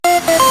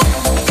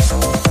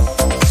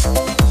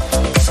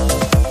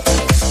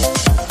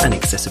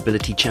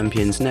Accessibility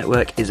Champions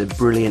Network is a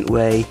brilliant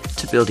way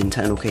to build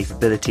internal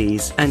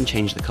capabilities and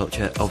change the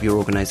culture of your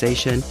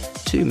organisation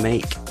to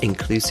make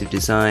inclusive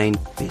design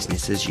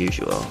business as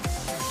usual.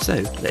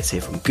 So let's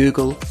hear from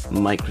Google,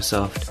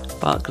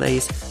 Microsoft,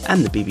 Barclays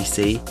and the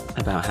BBC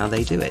about how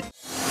they do it.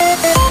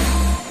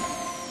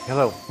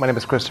 Hello, my name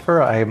is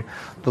Christopher. I'm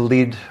the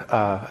lead,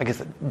 now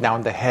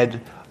I'm the head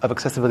of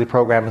accessibility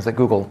programs at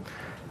Google.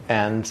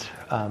 And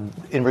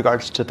in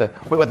regards to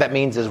what that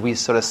means is we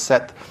sort of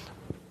set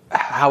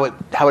how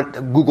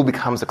Google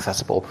becomes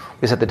accessible.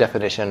 We set the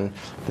definition,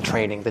 the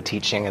training, the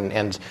teaching,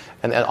 and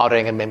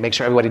auditing, and make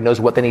sure everybody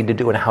knows what they need to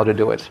do and how to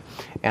do it.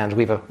 And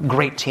we have a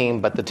great team,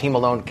 but the team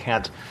alone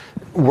can't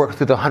work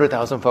through the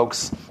 100,000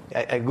 folks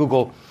at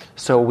Google.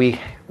 So we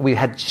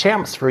had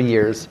champs for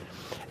years,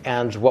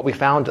 and what we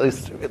found,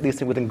 at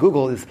least within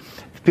Google, is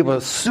people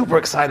are super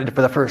excited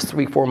for the first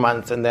 3-4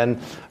 months, and then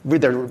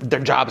their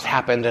jobs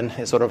happened and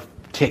it sort of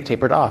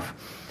tapered off.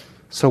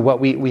 So what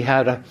we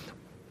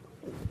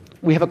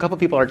have a couple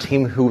people on our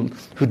team who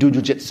do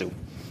jiu-jitsu,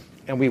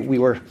 and we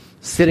were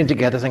sitting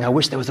together saying, I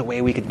wish there was a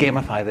way we could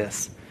gamify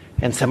this.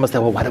 And someone said,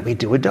 well, why don't we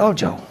do a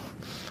dojo?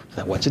 I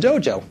said, what's a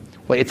dojo?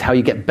 Well, it's how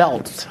you get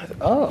belts.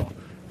 Oh,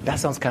 that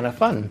sounds kind of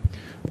fun.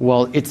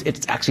 Well,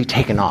 it's actually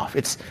taken off.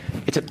 It's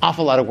an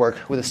awful lot of work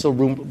where there's still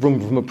room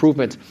for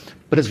improvement,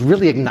 but it's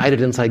really ignited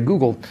inside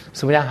Google.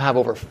 So we now have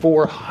over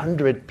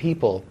 400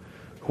 people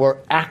who are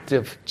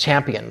active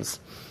champions.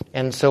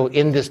 And so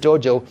in this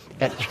dojo,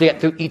 to get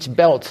through each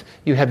belt,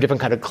 you have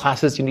different kind of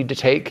classes you need to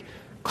take,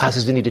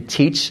 classes you need to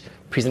teach,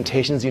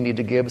 presentations you need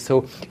to give.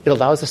 So it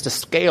allows us to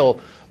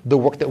scale the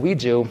work that we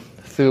do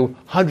through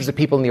hundreds of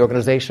people in the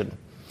organization.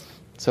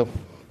 So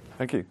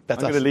thank you.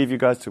 That's I'm going to leave you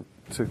guys to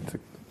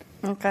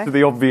Okay.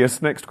 the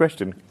obvious next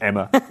question,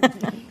 Emma.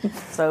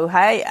 So,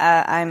 hi,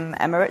 I'm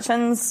Emma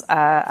Richens.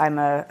 I'm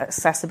an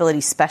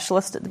accessibility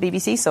specialist at the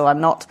BBC, so I'm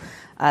not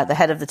the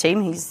head of the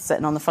team. He's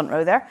sitting on the front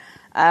row there.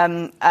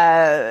 But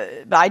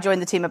I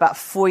joined the team about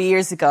 4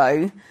 years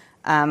ago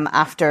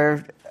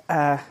after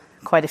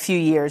quite a few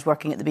years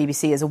working at the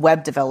BBC as a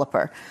web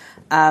developer.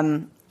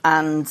 About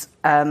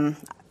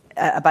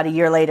a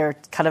year later,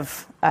 kind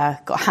of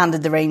got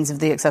handed the reins of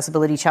the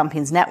Accessibility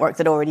Champions Network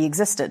that already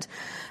existed.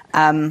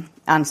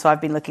 And so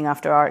I've been looking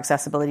after our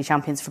accessibility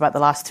champions for about the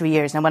last 3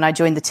 years. Now, when I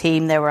joined the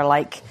team, there were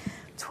like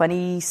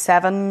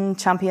 27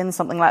 champions,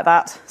 something like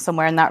that,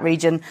 somewhere in that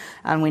region.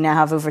 And we now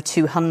have over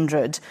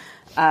 200.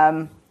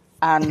 And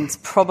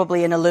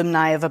probably an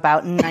alumni of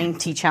about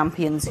 90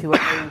 champions who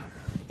are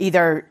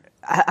either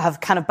have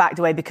kind of backed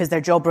away because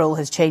their job role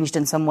has changed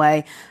in some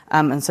way.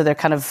 And so they're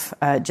kind of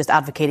just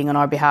advocating on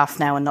our behalf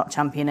now and not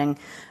championing.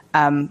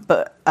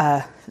 But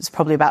it's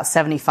probably about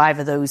 75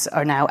 of those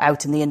are now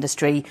out in the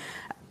industry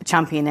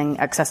championing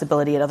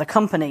accessibility at other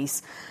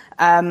companies.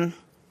 And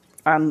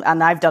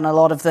I've done a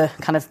lot of the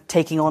kind of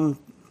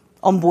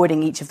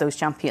onboarding each of those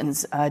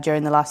champions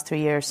during the last 3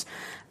 years.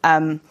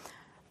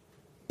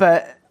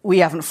 But we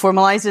haven't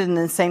formalised it in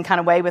the same kind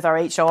of way with our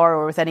HR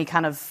or with any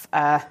kind of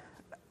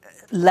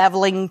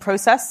levelling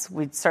process.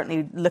 We're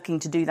certainly looking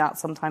to do that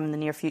sometime in the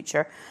near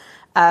future.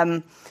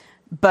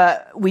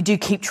 But we do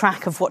keep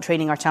track of what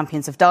training our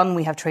champions have done.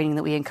 We have training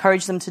that we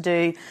encourage them to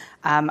do.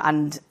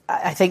 And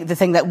I think the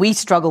thing that we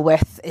struggle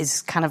with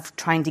is kind of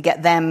trying to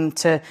get them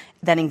to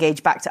then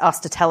engage back to us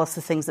to tell us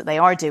the things that they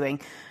are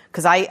doing.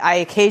 Because I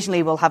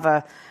occasionally will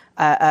have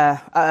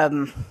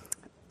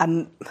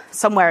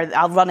somewhere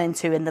I'll run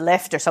into in the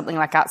lift or something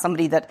like that,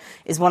 somebody that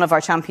is one of our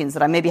champions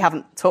that I maybe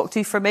haven't talked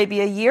to for maybe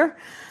a year.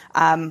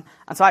 And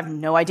so I have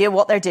no idea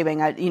what they're doing.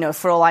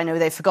 For all I know,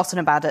 they've forgotten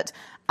about it.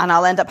 And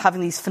I'll end up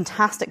having these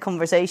fantastic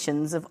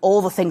conversations of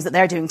all the things that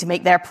they're doing to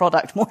make their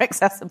product more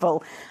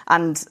accessible.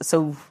 And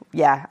so,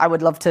 yeah, I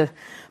would love to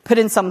put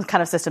in some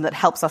kind of system that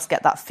helps us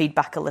get that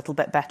feedback a little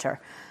bit better.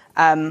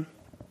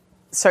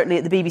 Certainly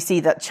at the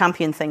BBC, that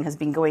champion thing has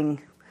been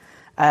going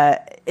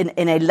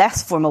in a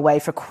less formal way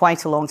for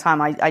quite a long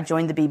time. I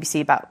joined the BBC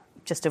about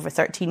just over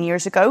 13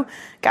 years ago.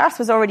 Gareth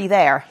was already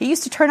there. He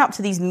used to turn up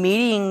to these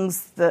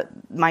meetings that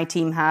my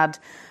team had,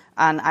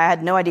 and I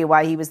had no idea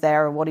why he was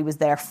there or what he was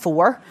there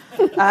for.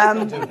 But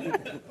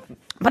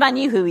I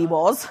knew who he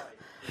was.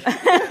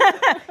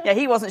 Yeah,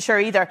 he wasn't sure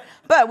either.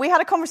 But we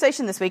had a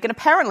conversation this week, and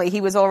apparently he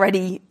was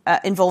already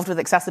involved with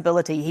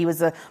accessibility. He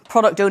was a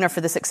product owner for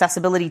this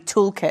accessibility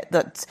toolkit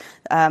that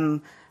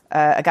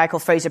a guy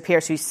called Fraser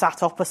Pierce, who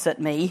sat opposite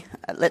me,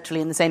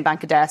 literally in the same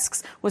bank of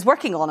desks, was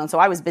working on. And so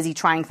I was busy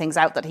trying things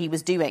out that he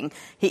was doing.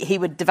 He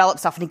would develop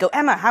stuff and he'd go,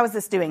 Emma, how is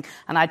this doing?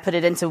 And I'd put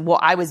it into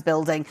what I was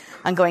building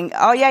and going,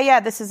 oh, yeah,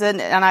 this is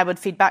and I would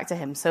feed back to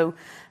him. So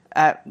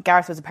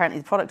Gareth was apparently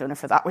the product owner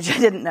for that, which I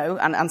didn't know,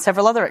 and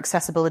several other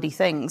accessibility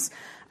things.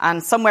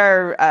 And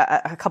somewhere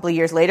a couple of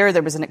years later,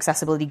 there was an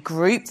accessibility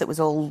group that was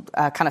all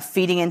kind of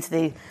feeding into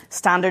the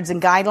standards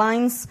and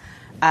guidelines.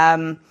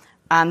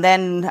 And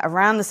then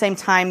around the same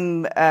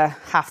time,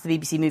 half the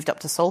BBC moved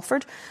up to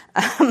Salford.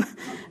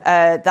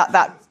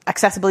 That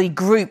accessibility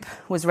group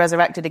was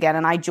resurrected again,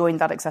 and I joined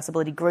that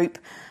accessibility group.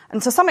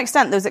 And to some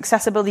extent, those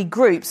accessibility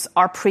groups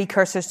are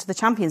precursors to the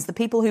champions. The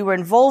people who were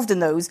involved in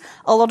those,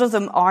 a lot of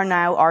them are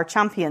now our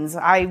champions.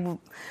 I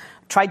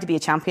tried to be a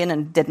champion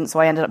and didn't, so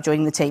I ended up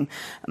joining the team.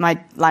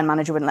 My line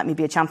manager wouldn't let me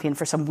be a champion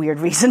for some weird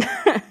reason.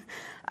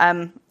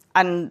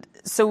 And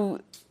so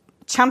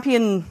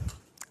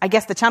I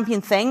guess the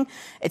champion thing,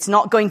 it's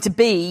not going to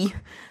be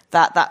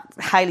that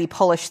highly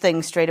polished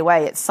thing straight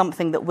away. It's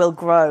something that will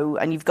grow,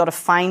 and you've got to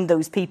find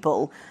those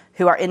people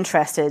who are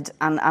interested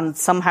and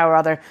somehow or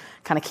other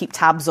kind of keep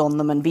tabs on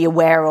them and be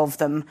aware of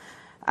them.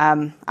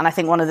 And I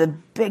think one of the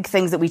big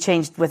things that we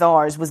changed with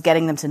ours was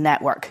getting them to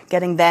network,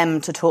 getting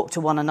them to talk to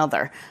one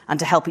another and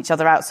to help each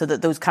other out, so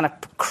that those kind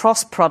of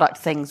cross-product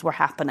things were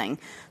happening.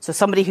 So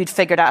somebody who'd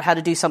figured out how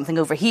to do something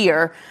over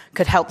here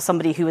could help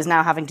somebody who is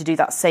now having to do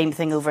that same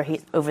thing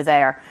over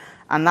there.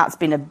 And that's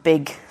been a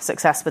big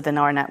success within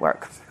our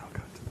network.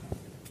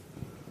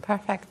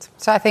 Perfect.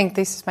 So I think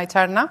this is my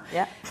turn now.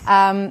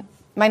 Yeah.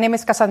 My name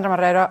is Cassandra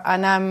Marrero,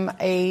 and I'm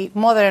a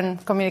modern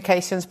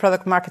communications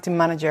product marketing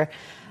manager.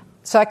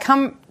 So I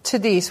come to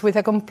this with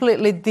a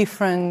completely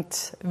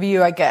different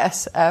view, I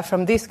guess,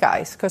 from these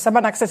guys, because I'm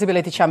an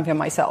accessibility champion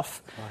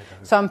myself.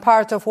 So I'm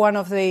part of one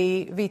of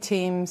the V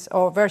teams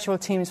or virtual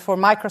teams for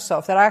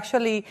Microsoft that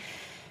actually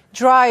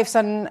drives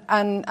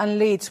and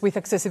leads with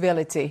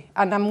accessibility.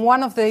 And I'm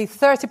one of the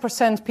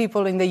 30%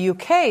 people in the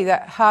UK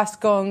that has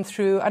gone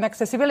through an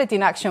Accessibility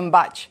in Action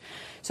badge.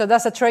 So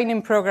that's a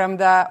training program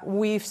that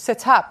we've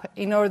set up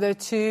in order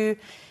to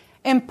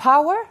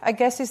empower, I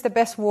guess is the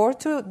best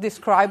word to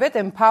describe it,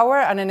 empower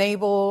and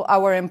enable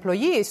our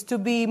employees to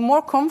be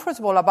more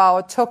comfortable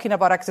about talking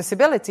about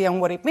accessibility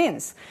and what it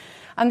means.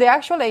 And the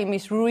actual aim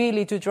is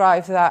really to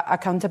drive that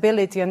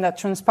accountability and that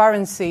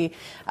transparency,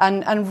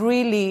 and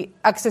really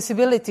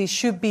accessibility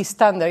should be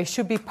standard, it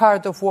should be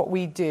part of what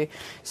we do.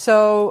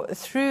 So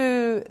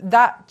through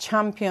that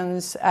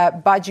Champions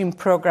badging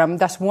program,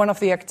 that's one of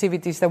the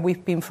activities that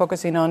we've been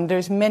focusing on.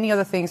 There's many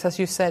other things, as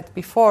you said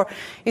before.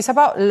 It's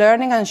about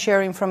learning and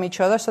sharing from each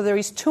other. So there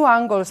is two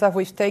angles that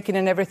we've taken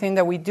in everything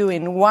that we're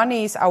doing. One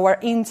is our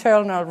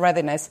internal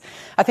readiness.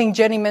 I think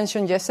Jenny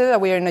mentioned yesterday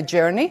that we are in a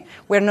journey.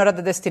 We're not at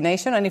the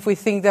destination, and if we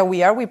think that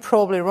we are, we're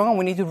probably wrong, and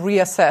we need to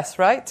reassess,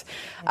 right?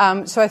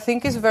 So I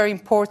think it's very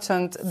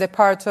important, the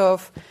part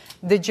of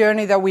the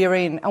journey that we are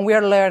in, and we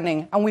are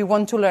learning, and we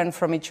want to learn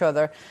from each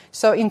other.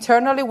 So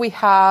internally, we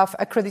have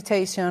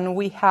accreditation,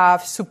 we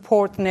have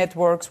support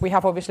networks, we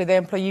have obviously the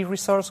employee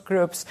resource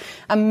groups,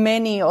 and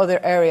many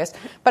other areas.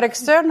 But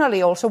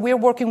externally also, we're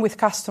working with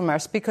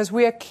customers because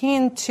we are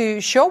keen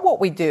to show what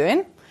we're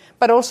doing,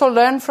 but also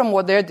learn from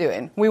what they're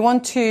doing. We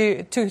want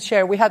to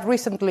share. We had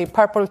recently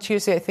Purple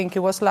Tuesday, I think it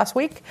was last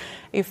week,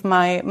 if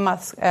my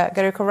maths get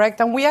it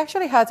correct. And we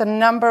actually had a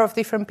number of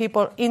different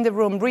people in the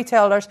room,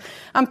 retailers,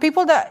 and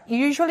people that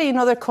usually in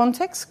other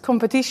contexts,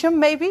 competition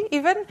maybe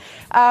even,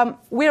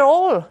 we're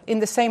all in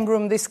the same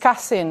room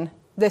discussing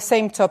the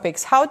same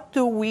topics. How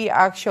do we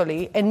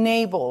actually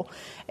enable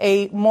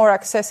a more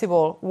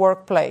accessible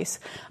workplace?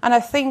 And I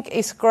think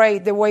it's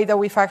great the way that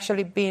we've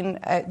actually been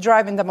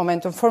driving the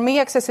momentum. For me,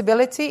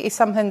 accessibility is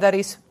something that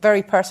is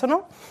very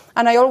personal.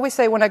 And I always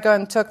say when I go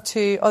and talk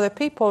to other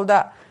people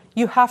that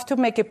you have to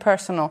make it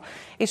personal.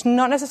 It's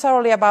not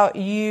necessarily about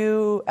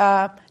you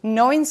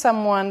knowing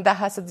someone that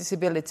has a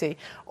disability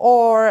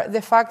or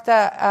the fact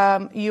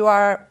that you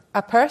are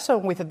a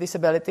person with a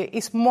disability.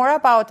 It's more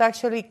about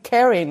actually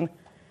caring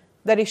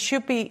that it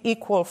should be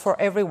equal for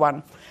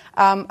everyone.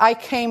 I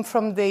came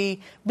from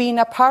being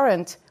a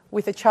parent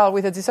with a child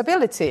with a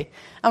disability.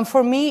 And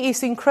for me,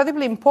 it's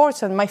incredibly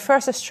important. My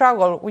first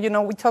struggle, we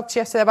talked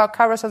yesterday about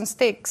carrots and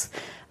sticks.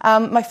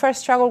 My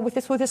first struggle with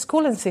the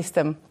schooling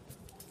system,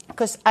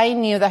 because I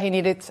knew that he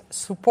needed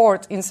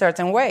support in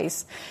certain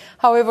ways.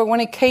 However, when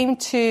it came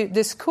to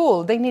the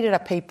school, they needed a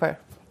paper.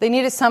 They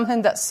needed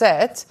something that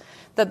said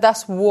that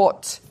that's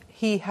what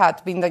he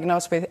had been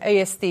diagnosed with,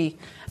 ASD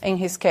in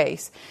his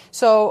case.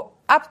 So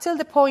up till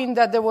the point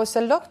that there was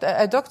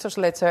a doctor's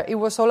letter, it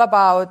was all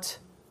about,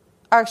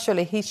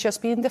 actually, he's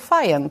just being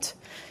defiant.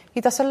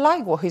 He doesn't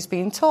like what he's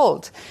being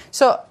told.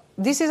 So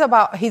this is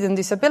about hidden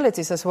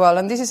disabilities as well,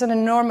 and this is an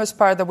enormous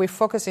part that we're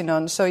focusing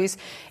on. So it's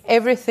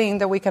everything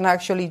that we can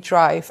actually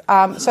drive.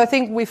 So I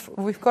think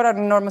we've got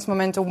an enormous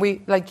momentum.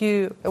 We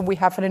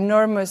have an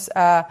enormous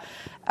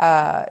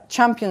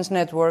Champions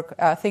Network.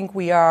 I think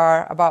we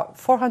are about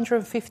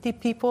 450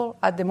 people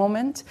at the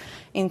moment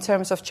in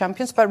terms of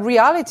champions. But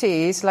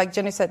reality is, like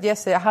Jenny said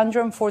yesterday,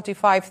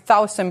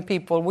 145,000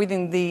 people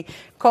within the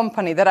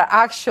company that are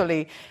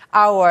actually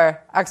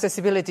our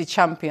accessibility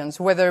champions,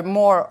 whether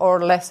more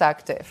or less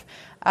active.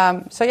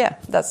 So yeah,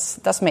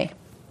 that's me.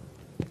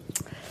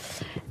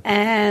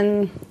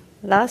 And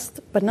last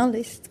but not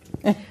least,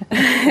 this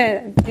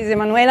is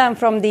Emanuela. I'm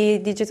from the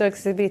digital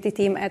accessibility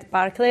team at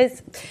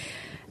Barclays.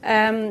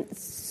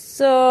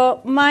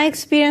 So my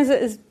experience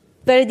is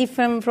very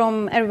different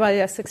from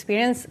everybody else's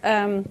experience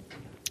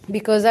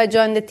because I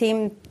joined the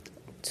team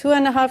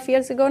 2.5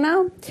 years ago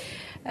now.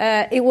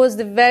 It was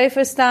the very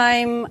first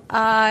time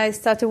I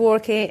started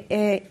working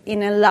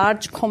in a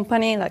large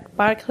company like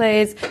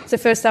Barclays. It's the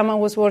first time I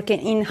was working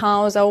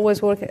in-house. I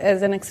always worked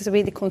as an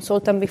accessibility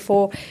consultant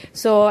before.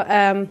 So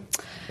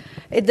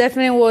it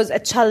definitely was a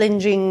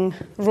challenging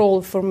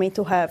role for me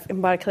to have in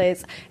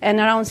Barclays. And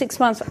around 6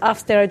 months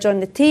after I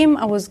joined the team,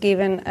 I was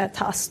given a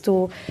task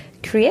to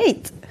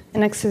create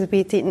an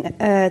accessibility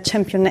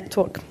champion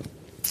network.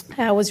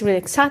 I was really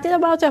excited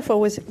about it. I thought it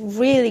was a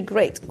really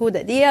great, good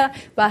idea,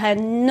 but I had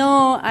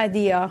no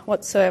idea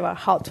whatsoever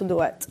how to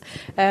do it.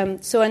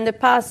 So in the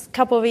past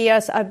couple of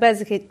years, I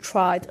basically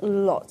tried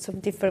lots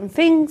of different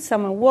things.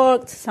 Some have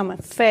worked, some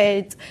have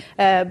failed,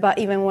 but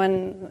even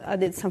when I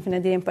did something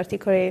that didn't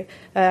particularly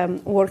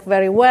work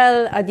very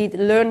well, I did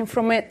learn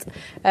from it.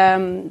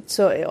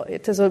 So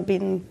it has all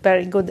been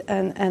very good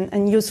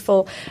and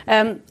useful.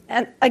 And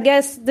I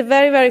guess the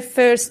very, very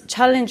first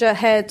challenge I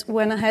had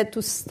when I had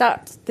to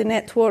start the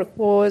network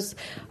was,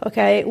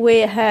 okay, we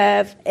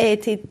have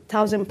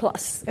 80,000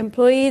 plus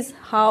employees.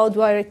 How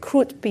do I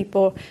recruit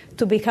people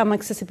to become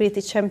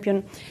accessibility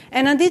champion?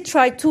 And I did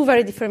try two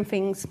very different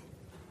things.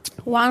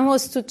 One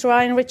was to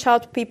try and reach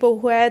out to people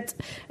who had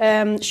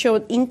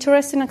showed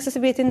interest in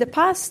accessibility in the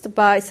past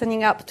by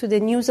signing up to the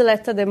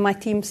newsletter that my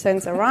team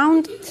sends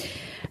around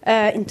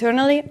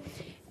internally.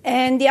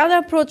 And the other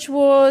approach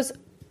was,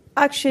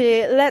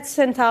 actually, let's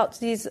send out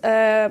this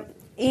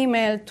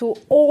email to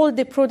all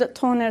the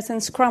product owners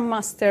and scrum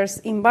masters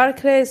in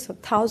Barclays, so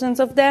thousands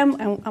of them,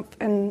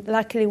 and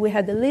luckily we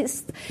had a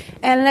list.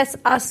 And let's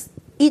ask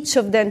each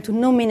of them to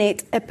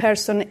nominate a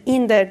person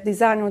in their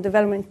design or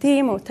development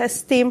team or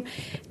test team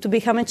to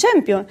become a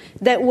champion.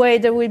 That way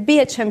there will be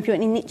a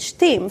champion in each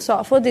team. So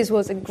I thought this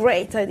was a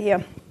great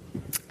idea.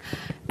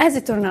 As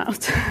it turned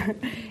out,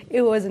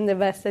 it wasn't the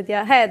best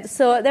idea I had.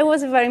 So that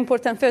was a very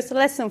important first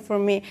lesson for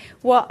me.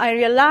 What I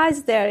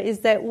realized there is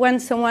that when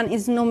someone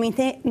is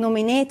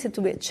nominated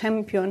to be a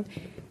champion,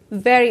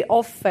 very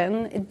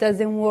often it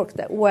doesn't work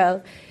that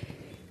well.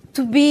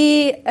 To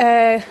be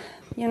a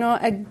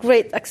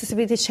great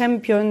accessibility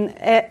champion,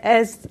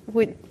 as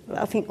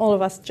I think all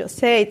of us just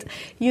said,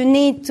 you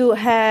need to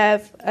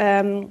have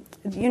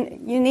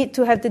you need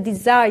to have the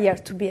desire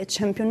to be a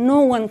champion.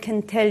 No one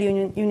can tell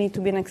you you need to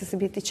be an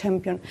accessibility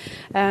champion.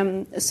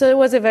 So it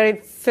was a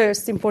very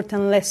first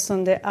important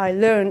lesson that I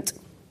learned.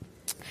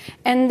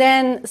 And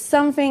then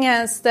something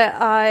else that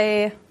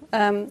I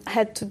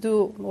had to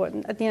do, or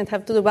I didn't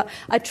have to do, but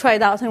I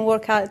tried out and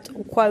worked out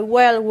quite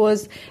well,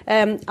 was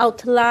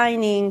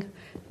outlining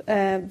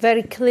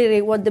very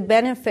clearly what the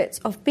benefits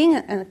of being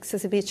an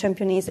accessibility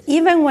champion is.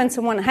 Even when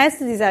someone has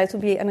the desire to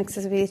be an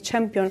accessibility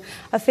champion,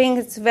 I think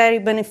it's very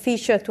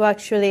beneficial to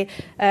actually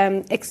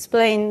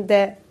explain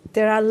that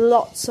there are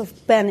lots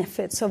of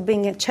benefits of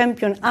being a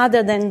champion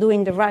other than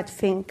doing the right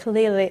thing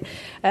clearly,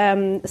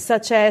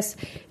 such as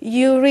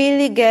you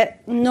really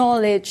get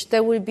knowledge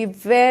that will be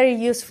very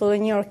useful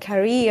in your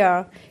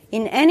career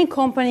in any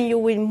company you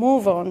will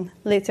move on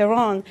later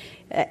on.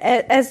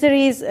 As there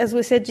is, as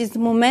we said, this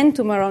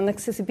momentum around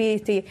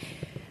accessibility,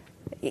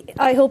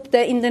 I hope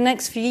that in the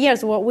next few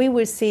years what we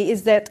will see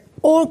is that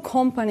all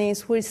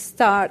companies will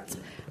start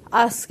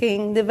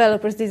asking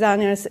developers,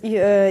 designers,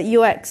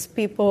 UX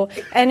people,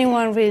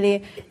 anyone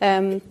really,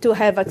 to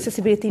have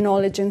accessibility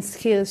knowledge and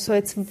skills. So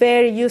it's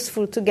very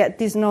useful to get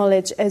this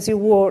knowledge as you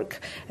work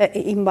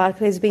in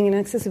Barclays being an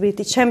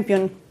accessibility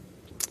champion.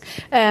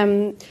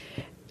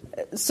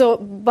 So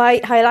by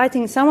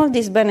highlighting some of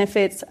these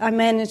benefits, I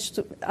managed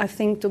to, I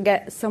think, to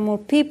get some more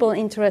people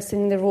interested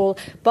in the role.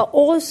 But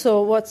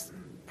also what's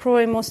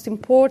probably most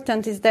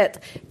important is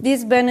that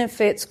these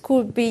benefits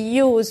could be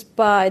used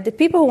by the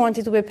people who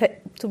wanted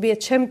to be a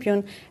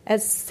champion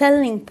as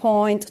selling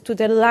point to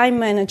the line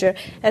manager.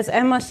 As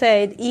Emma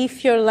said,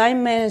 if your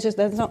line manager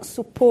does not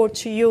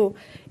support you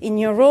in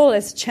your role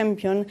as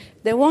champion,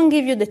 they won't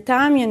give you the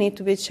time you need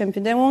to be a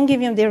champion. They won't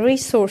give you the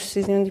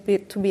resources you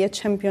need to be a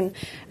champion.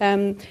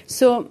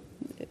 So,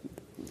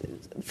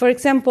 for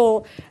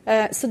example,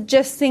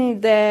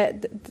 suggesting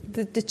that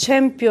the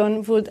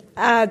champion would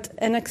add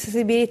an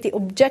accessibility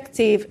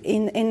objective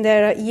in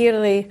their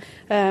yearly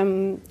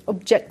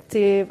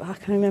objective, I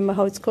can't remember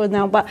how it's called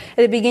now, but at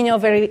the beginning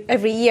of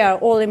every year,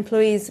 all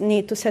employees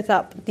need to set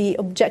up the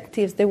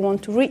objectives they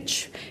want to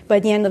reach by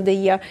the end of the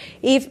year.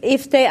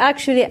 If they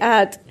actually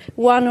add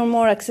one or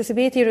more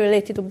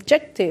accessibility-related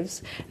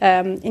objectives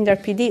in their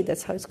PD,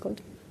 that's how it's called,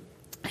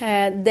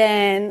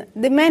 then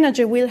the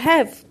manager will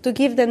have to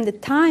give them the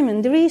time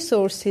and the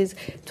resources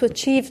to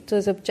achieve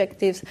those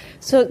objectives.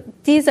 So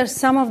these are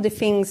some of the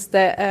things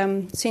that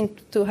seem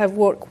to have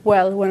worked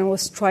well when I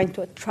was trying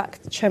to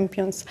attract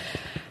champions.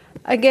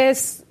 I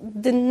guess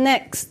the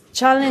next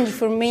challenge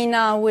for me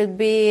now will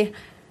be,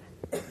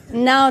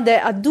 now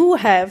that I do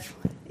have,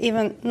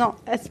 even not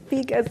as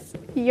big as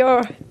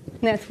your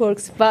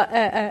networks, but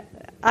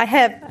I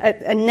have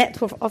a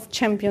network of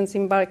champions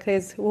in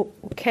Barclays who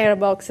care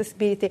about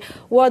accessibility.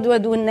 What do I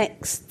do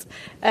next?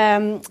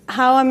 How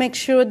I make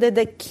sure that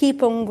they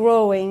keep on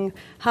growing?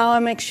 How I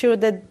make sure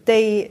that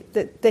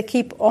they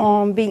keep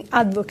on being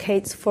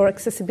advocates for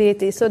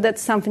accessibility? So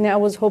that's something that I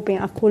was hoping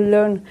I could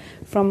learn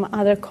from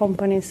other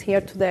companies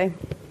here today.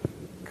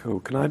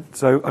 Cool.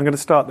 So I'm going to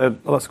start. There are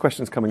lots of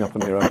questions coming up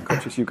on here. I'm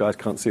conscious you guys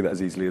can't see that as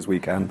easily as we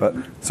can,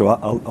 so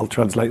I'll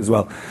translate as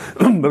well.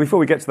 But before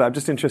we get to that, I'm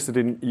just interested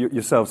in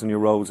yourselves and your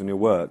roles and your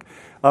work.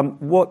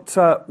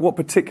 What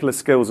particular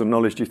skills and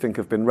knowledge do you think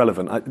have been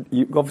relevant?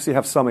 You obviously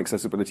have some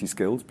accessibility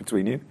skills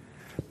between you,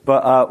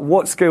 but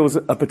what skills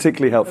are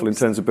particularly helpful in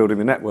terms of building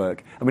the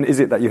network? I mean, is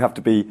it that you have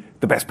to be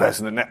the best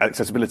person at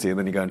accessibility and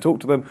then you go and talk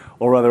to them,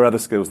 or are there other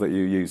skills that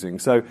you're using?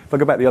 So if I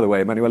go back the other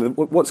way, Emanuela,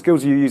 what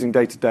skills are you using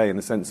day to day in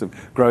the sense of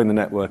growing the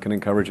network and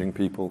encouraging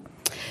people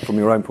from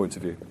your own point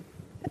of view?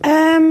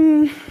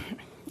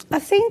 I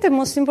think the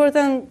most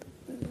important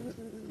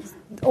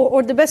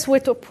or the best way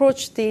to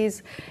approach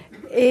this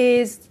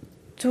is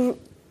to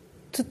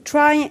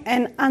try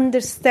and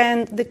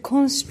understand the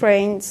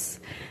constraints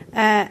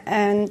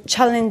and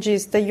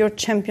challenges that your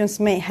champions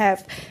may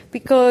have,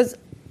 because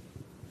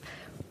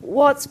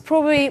what's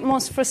probably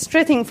most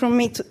frustrating for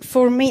me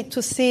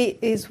to see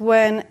is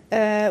when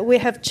we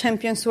have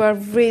champions who are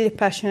really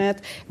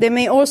passionate. They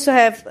may also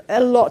have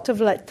a lot of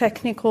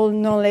technical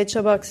knowledge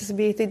about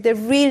accessibility. They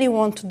really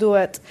want to do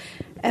it,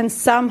 and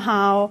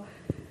somehow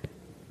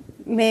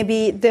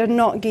maybe they're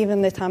not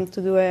given the time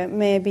to do it.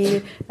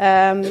 Maybe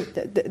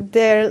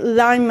their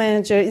line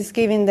manager is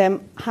giving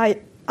them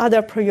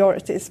other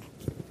priorities.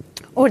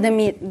 Or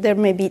there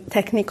may be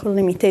technical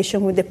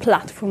limitation with the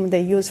platform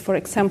they use, for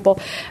example.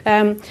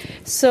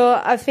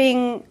 So I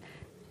think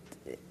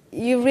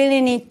you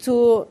really need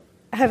to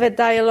have a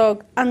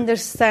dialogue,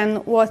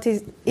 understand what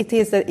it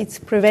is that it's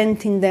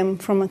preventing them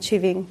from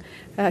achieving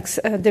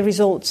the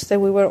results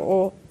that we were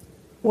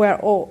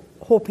all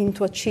hoping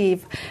to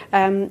achieve,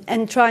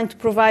 and trying to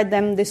provide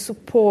them the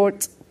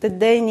support that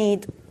they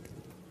need,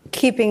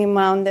 keeping in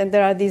mind that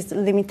there are these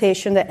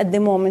limitations that at the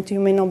moment you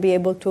may not be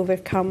able to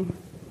overcome.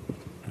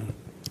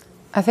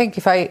 I think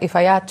if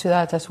I add to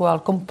that as well,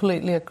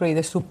 completely agree.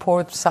 The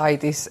support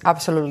side is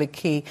absolutely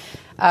key.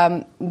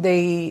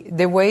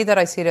 The way that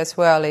I see it as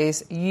well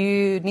is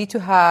you need to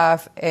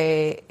have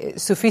a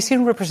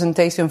sufficient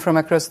representation from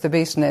across the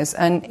business,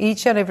 and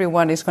each and every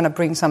one is going to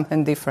bring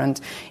something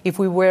different. If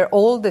we were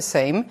all the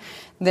same,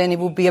 then it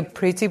would be a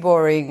pretty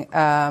boring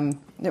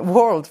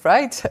world,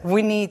 right?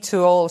 We need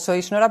to also,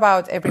 it's not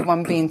about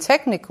everyone being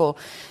technical.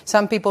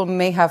 Some people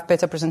may have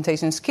better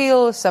presentation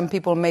skills. Some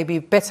people may be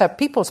better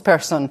people's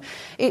person.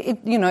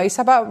 It's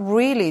about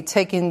really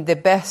taking the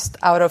best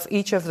out of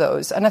each of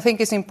those. And I think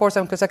it's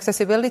important because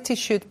accessibility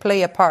should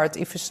play a part,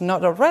 if it's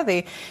not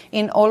already,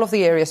 in all of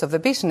the areas of the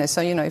business. So,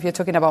 if you're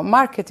talking about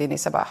marketing,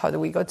 it's about how do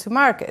we go to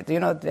market?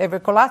 Every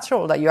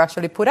collateral that you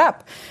actually put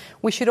up.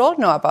 We should all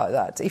know about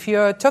that. If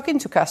you're talking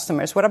to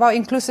customers, what about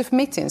inclusive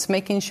meetings?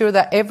 Making sure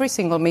that every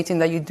single meeting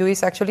that you do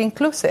is actually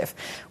inclusive,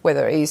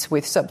 whether it's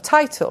with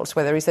subtitles,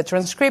 whether it's a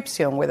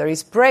transcription, whether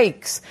it's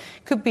breaks,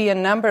 could be a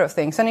number of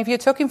things. And if you're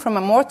talking from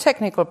a more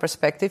technical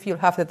perspective, you'll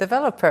have the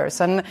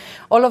developers and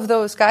all of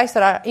those guys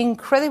that are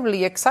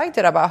incredibly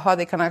excited about how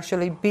they can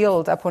actually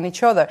build upon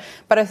each other.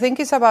 But I think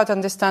it's about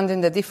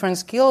understanding the different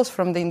skills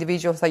from the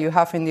individuals that you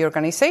have in the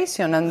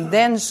organization and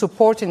then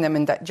supporting them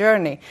in that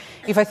journey.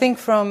 If I think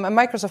from a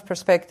Microsoft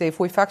perspective,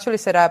 we've actually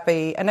set up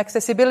an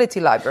accessibility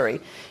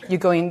library. You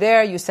go in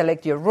there, you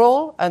select your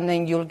role, and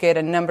then you'll get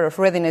a number of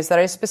readiness that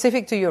are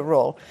specific to your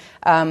role.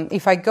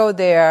 If I go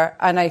there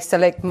and I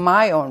select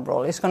my own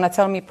role, it's going to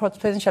tell me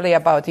potentially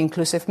about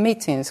inclusive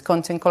meetings,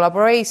 content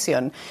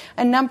collaboration,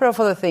 a number of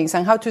other things,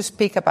 and how to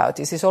speak about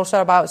this. It's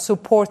also about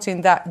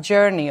supporting that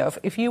journey of,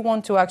 if you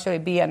want to actually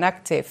be an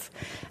active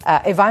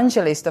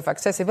evangelist of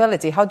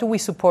accessibility, how do we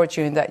support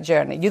you in that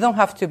journey? You don't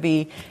have to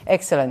be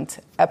excellent.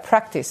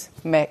 Practice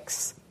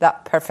makes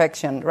that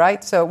perfection,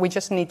 right? So we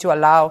just need to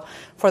allow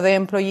for the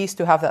employees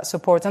to have that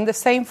support, and the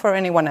same for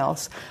anyone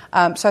else.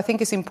 So I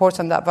think it's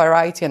important, that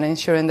variety, and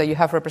ensuring that you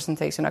have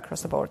representation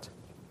across the board.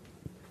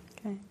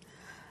 Okay.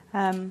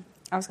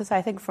 I was going to say,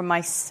 I think for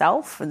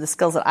myself and the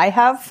skills that I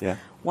have,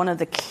 one of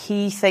the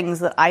key things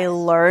that I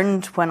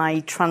learned when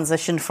I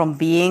transitioned from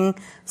being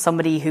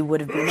somebody who would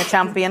have been a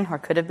champion or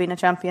could have been a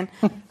champion,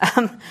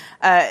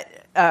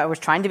 was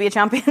trying to be a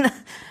champion,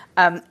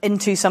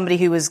 into somebody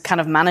who was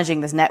kind of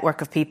managing this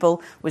network of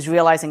people, was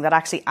realizing that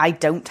actually I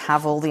don't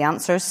have all the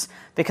answers,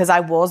 because I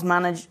was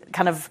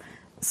kind of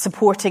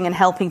supporting and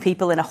helping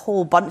people in a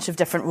whole bunch of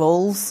different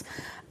roles.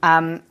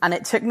 And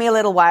it took me a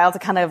little while to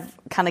kind of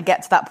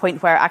get to that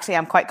point where actually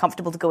I'm quite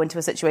comfortable to go into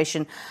a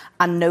situation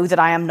and know that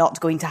I am not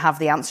going to have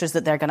the answers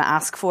that they're going to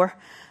ask for,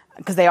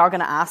 because they are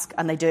going to ask,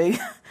 and they do.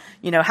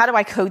 How do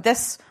I code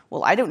this?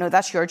 Well, I don't know.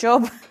 That's your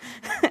job.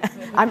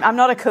 I'm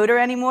not a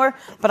coder anymore,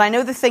 but I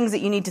know the things that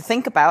you need to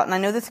think about, and I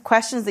know the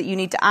questions that you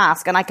need to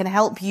ask, and I can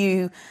help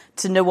you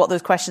to know what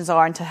those questions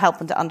are and to help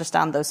them to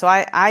understand those. So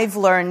I've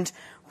learned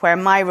where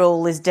my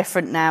role is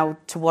different now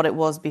to what it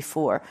was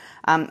before.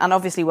 And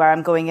obviously where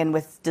I'm going in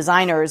with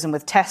designers and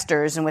with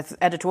testers and with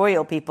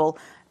editorial people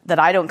that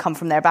I don't come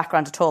from their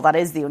background at all, that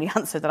is the only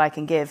answer that I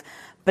can give.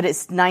 But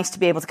it's nice to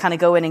be able to kind of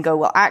go in and go,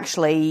 well,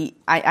 actually,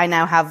 I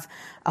now have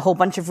a whole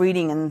bunch of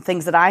reading and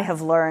things that I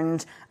have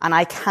learned, and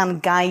I can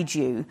guide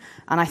you.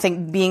 And I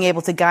think being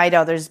able to guide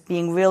others,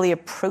 being really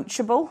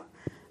approachable.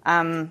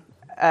 I'm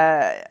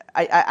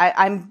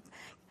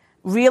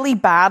really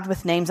bad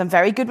with names. I'm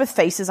very good with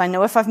faces. I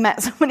know if I've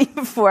met somebody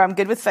before, I'm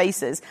good with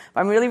faces.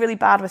 But I'm really, really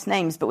bad with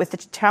names. But with the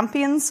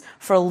champions,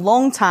 for a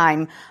long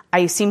time,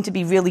 I seem to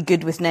be really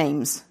good with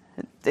names.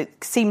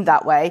 It seemed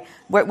that way.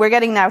 We're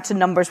getting now to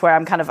numbers where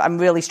I'm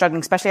really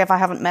struggling, especially if I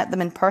haven't met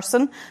them in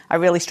person. I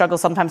really struggle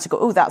sometimes to go,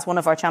 oh, that's one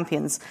of our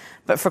champions.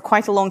 But for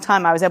quite a long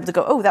time, I was able to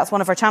go, oh, that's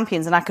one of our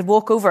champions. And I could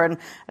walk over and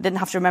I didn't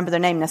have to remember their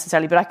name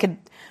necessarily, but I could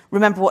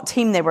remember what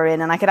team they were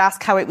in and I could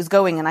ask how it was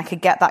going and I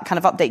could get that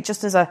kind of update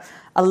just as a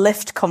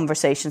lift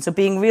conversation. So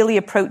being really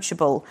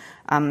approachable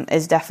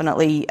is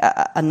definitely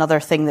another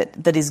thing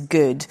that is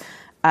good.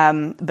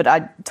 But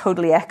I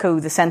totally echo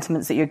the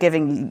sentiments that you're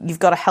giving. You've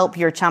got to help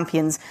your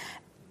champions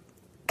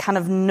kind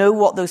of know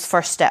what those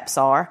first steps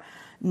are,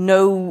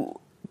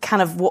 know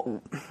kind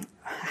of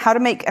how to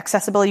make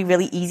accessibility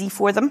really easy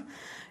for them.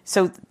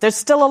 So there's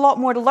still a lot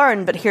more to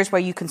learn, but here's where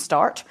you can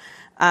start.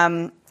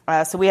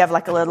 So we have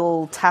like a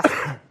little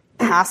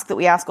task that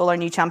we ask all our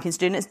new champions to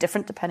do, and it's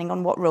different depending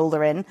on what role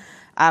they're in,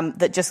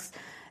 that just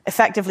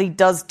effectively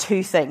does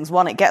two things.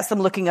 One, it gets them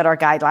looking at our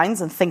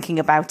guidelines and thinking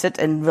about it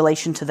in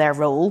relation to their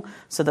role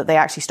so that they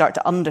actually start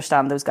to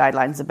understand those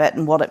guidelines a bit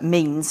and what it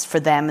means for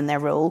them and their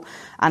role.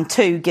 And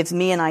two, gives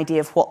me an idea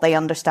of what they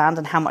understand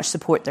and how much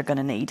support they're going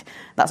to need.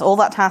 That's all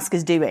that task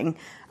is doing.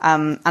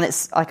 And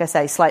it's, like I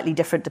say, slightly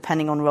different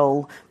depending on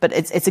role, but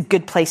it's a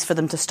good place for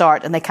them to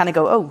start. And they kind of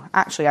go, oh,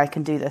 actually, I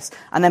can do this.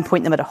 And then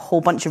point them at a whole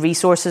bunch of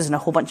resources and a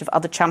whole bunch of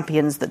other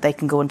champions that they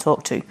can go and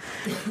talk to.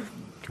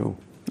 Cool.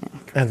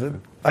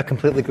 And I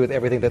completely agree with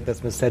everything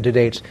that's been said to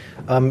date.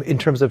 In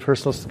terms of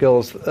personal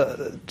skills,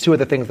 two of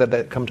the things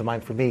that come to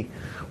mind for me.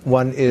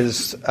 One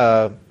is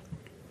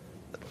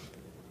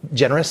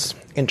generous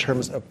in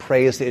terms of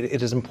praise.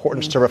 It is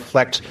important to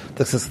reflect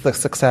the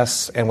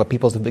success and what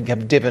people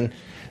have given,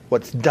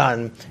 what's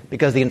done,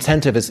 because the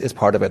incentive is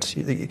part of it.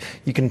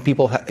 You can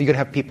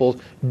have people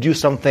do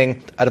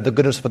something out of the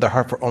goodness of their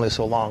heart for only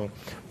so long.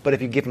 But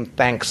if you give them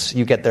thanks,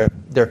 you get a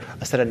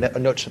set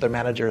of notes to their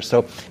manager.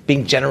 So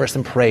being generous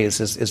in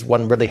praise is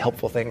one really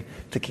helpful thing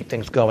to keep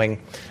things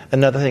going.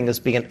 Another thing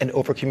is being an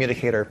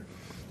over-communicator,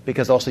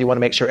 because also you want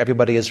to make sure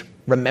everybody is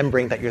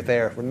remembering that you're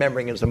there.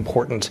 Remembering is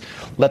important.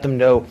 Let them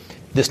know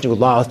this new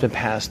law has been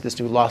passed, this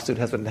new lawsuit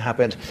has been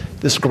happened,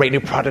 this great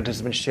new product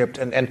has been shipped,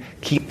 and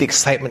keep the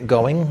excitement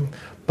going.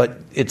 But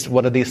it's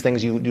one of these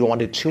things you don't want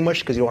to do too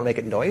much because you don't want to make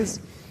it noise.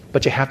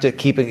 But you have to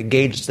keep it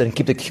engaged and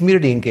keep the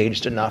community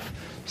engaged enough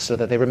so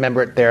that they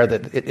remember it there,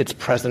 that it's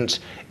present,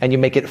 and you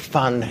make it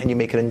fun and you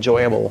make it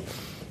enjoyable.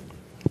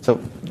 So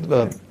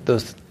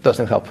those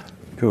things help.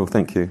 Cool,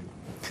 thank you.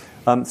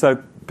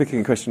 So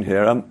picking a question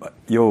here,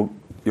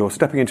 you're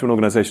stepping into an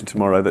organisation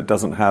tomorrow that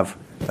doesn't have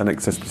an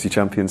Accessibility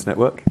Champions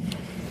network.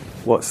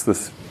 What's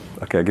this?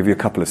 Okay, I'll give you a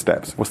couple of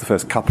steps. What's the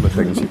first couple of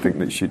things you think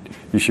that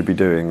you should be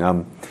doing?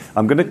 I'm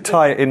going to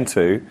tie it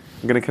into.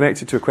 I'm going to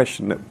connect it to a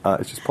question that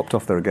it's just popped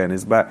off there again.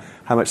 Is about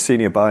how much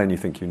senior buy-in you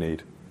think you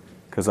need,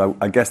 because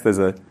I guess there's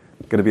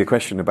going to be a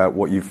question about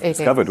what you've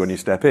discovered when you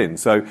step in.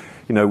 So,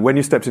 when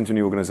you stepped into a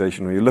new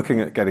organisation or you're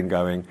looking at getting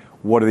going,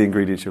 what are the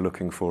ingredients you're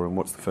looking for and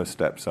what's the first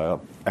step? So,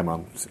 Emma,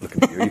 I'm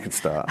looking at you. You can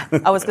start.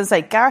 I was going to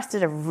say, Gareth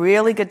did a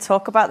really good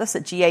talk about this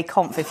at GA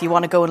Conf if you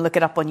want to go and look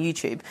it up on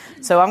YouTube.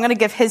 So I'm going to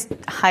give his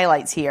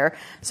highlights here.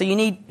 So you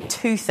need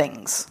two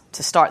things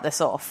to start this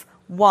off.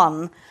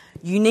 One,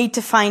 you need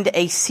to find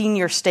a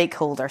senior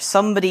stakeholder,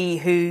 somebody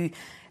who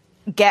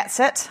gets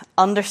it,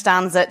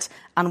 understands it,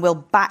 and will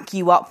back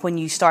you up when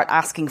you start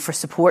asking for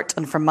support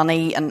and for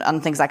money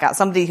and things like that.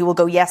 Somebody who will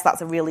go, yes,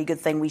 that's a really good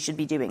thing, we should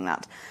be doing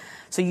that.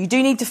 So you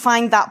do need to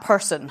find that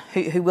person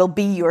who will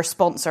be your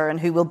sponsor and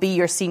who will be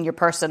your senior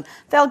person.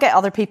 They'll get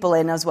other people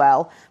in as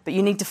well, but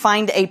you need to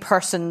find a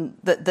person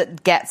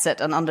that gets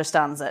it and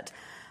understands it.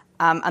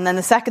 And then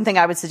the second thing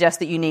I would suggest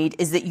that you need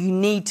is that you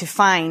need to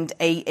find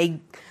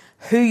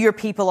who your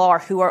people are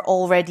who are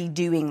already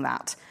doing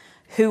that.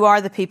 Who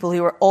are the people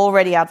who are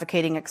already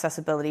advocating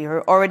accessibility, who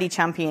are already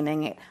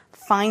championing it?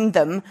 Find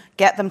them,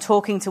 get them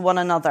talking to one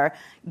another,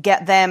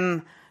 get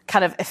them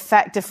kind of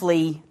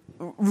effectively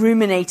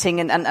ruminating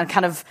and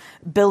kind of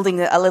building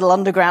a little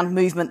underground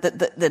movement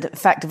that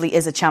effectively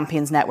is a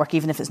champions network,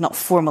 even if it's not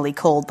formally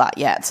called that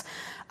yet.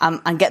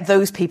 And get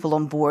those people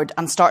on board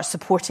and start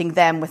supporting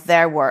them with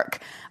their work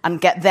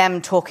and get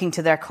them talking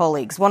to their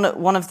colleagues. One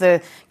of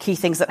the key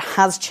things that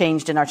has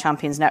changed in our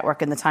champions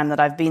network in the time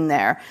that I've been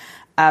there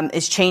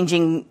is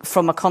changing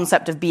from a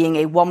concept of being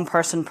a one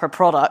person per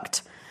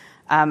product.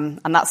 And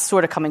that's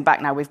sort of coming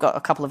back now. We've got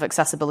a couple of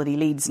accessibility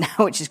leads now,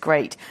 which is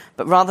great.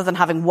 But rather than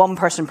having one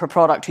person per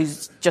product who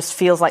just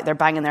feels like they're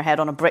banging their head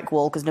on a brick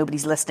wall because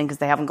nobody's listening because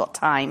they haven't got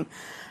time,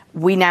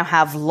 we now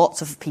have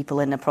lots of people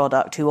in the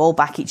product who all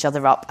back each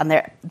other up, and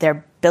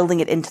they're building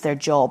it into their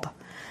job.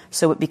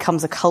 So it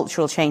becomes a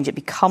cultural change. It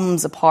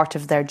becomes a part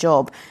of their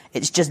job.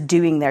 It's just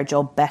doing their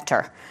job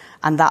better.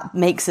 And that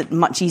makes it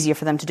much easier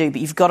for them to do.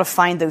 But you've got to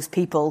find those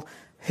people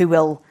who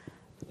will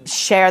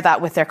share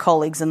that with their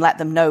colleagues and let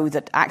them know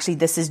that actually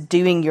this is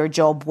doing your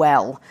job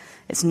well.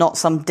 It's not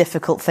some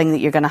difficult thing that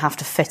you're going to have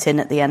to fit in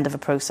at the end of a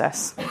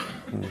process.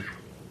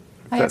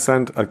 Does that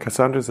sound,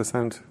 Cassandra, does that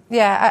sound?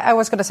 Yeah, I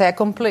was going to say I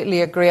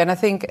completely agree, and I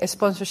think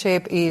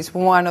sponsorship is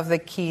one of the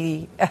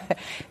key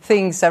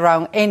things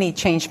around any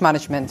change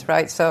management,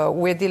 right? So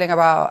we're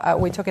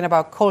talking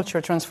about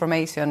culture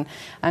transformation,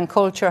 and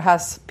culture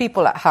has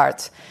people at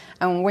heart.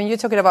 And when you're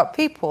talking about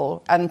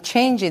people and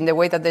changing the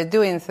way that they're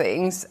doing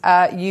things,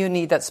 you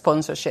need that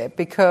sponsorship,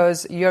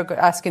 because you're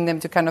asking them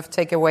to kind of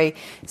take away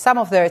some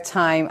of their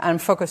time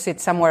and focus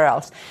it somewhere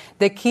else.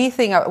 The key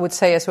thing I would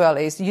say as well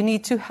is you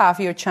need to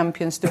have your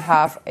champions to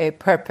have a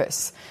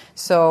purpose.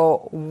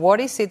 So what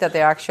is it that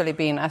they're actually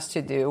being asked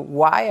to do?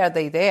 Why are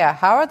they there?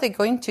 How are they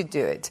going to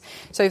do it?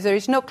 So if there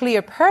is no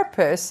clear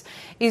purpose,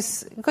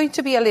 it's going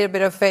to be a little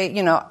bit of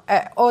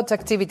odd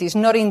activities,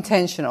 not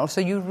intentional. So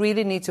you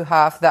really need to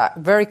have that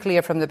very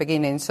clear from the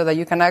beginning so that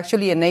you can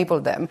actually enable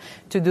them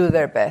to do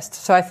their best.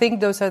 So I think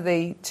those are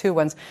the two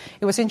ones.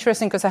 It was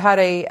interesting because I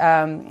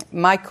had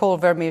Michael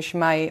Vermish,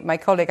 my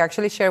colleague,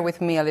 actually shared with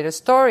me a little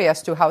story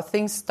as to how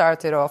things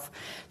started off.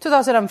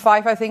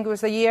 2005, I think it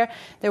was the year,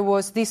 there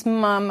was this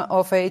mom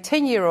of a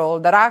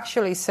 10-year-old that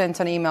actually sent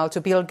an email to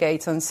Bill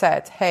Gates and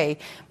said, hey,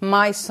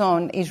 my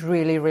son is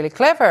really, really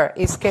clever.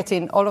 He's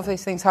getting all of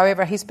these things.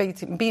 However, he's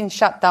being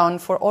shut down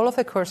for all of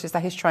the courses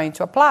that he's trying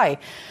to apply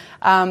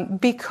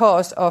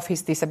because of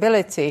his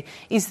disability.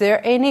 Is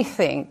there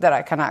anything that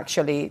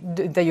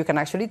you can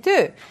actually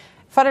do?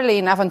 Funnily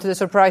enough, and to the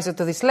surprise of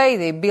this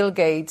lady, Bill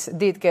Gates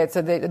did get,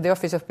 the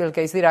office of Bill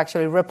Gates did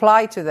actually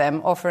reply to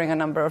them, offering a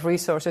number of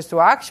resources to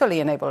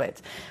actually enable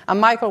it. And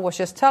Michael was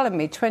just telling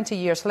me, 20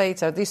 years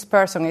later, this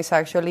person is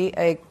actually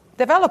a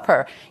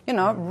developer,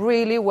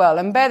 really well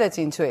embedded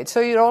into it.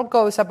 So it all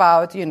goes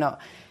about,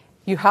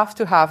 you have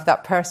to have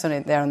that person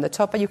in there on the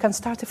top, but you can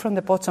start it from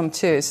the bottom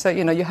too. So,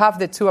 you have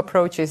the two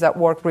approaches that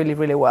work really,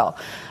 really well.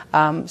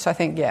 So I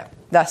think,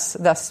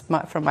 that's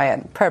from my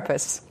end,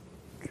 purpose.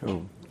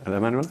 Cool. And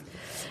Emmanuel?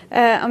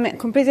 I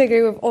completely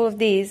agree with all of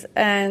these,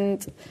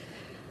 and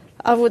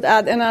I would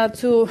add another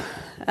two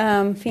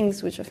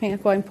things which I think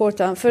are quite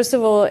important. First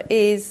of all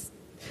is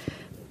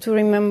to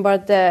remember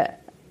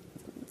that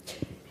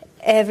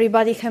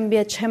everybody can be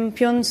a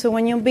champion. So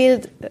when you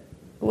build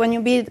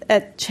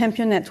a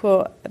champion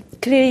network,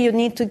 clearly you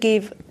need to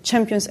give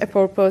champions a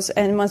purpose,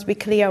 and it must be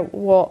clear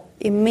what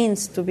it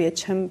means to be a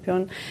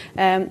champion.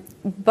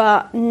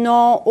 But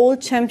not all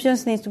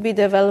champions need to be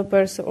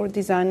developers or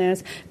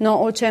designers. Not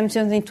all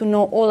champions need to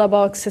know all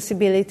about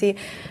accessibility.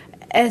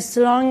 As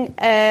long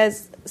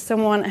as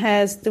someone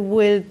has the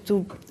will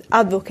to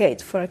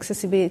advocate for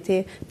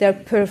accessibility, they're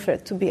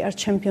perfect to be our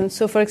champions.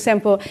 So, for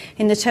example,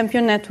 in the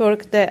champion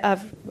network that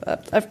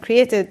I've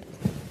created,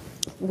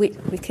 we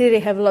clearly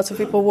have lots of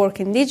people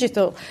working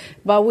digital,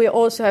 but we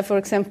also have, for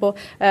example,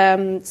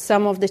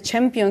 some of the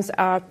champions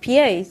are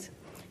PAs.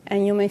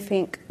 And you may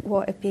think,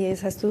 well, a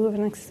PA has to do with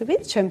an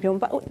accessibility champion,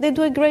 but they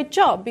do a great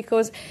job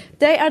because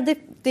they are the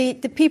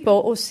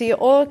people who see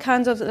all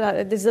kinds of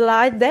the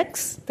slide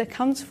decks that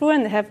come through,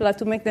 and they have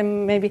to make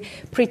them maybe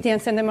pretty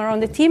and send them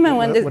around the team. And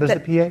when what is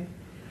the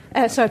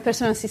PA?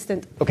 Personal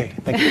assistant. Okay,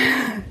 thank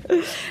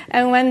you.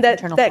 And when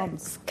that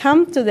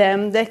come to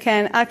them, they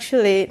can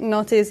actually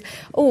notice,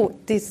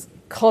 this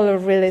color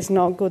really is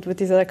not good with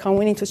this other account.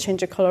 We need to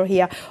change the color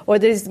here. Or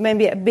there is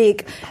maybe a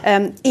big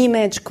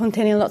image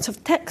containing lots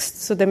of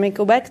text. So they may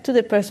go back to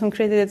the person who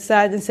created the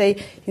site and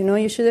say,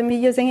 you shouldn't be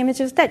using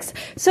images text.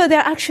 So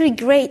they're actually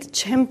great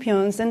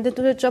champions, and they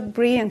do the job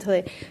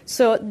brilliantly.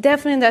 So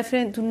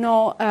definitely do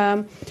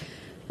not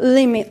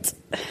limit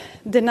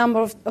the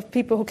number of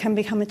people who can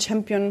become a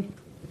champion.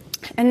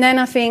 And then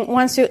I think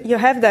once you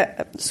have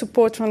that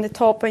support from the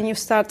top and you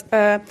start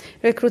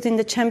recruiting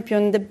the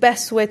champion, the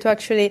best way to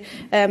actually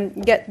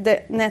get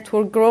the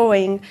network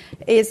growing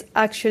is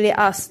actually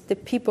ask the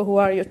people who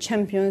are your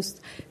champions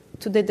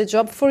to do the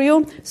job for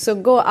you. So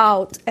go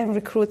out and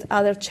recruit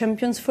other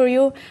champions for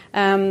you.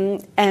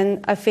 And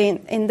I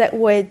think in that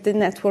way the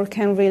network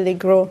can really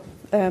grow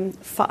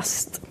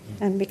fast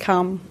and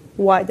become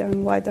wider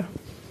and wider.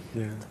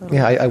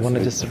 Yeah, I want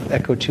to just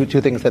echo two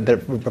things that are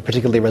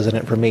particularly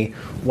resonant for me.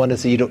 One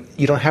is that you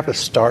don't have to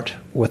start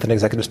with an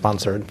executive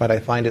sponsor, but I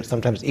find it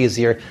sometimes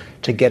easier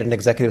to get an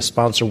executive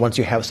sponsor once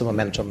you have some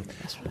momentum.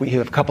 We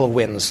have a couple of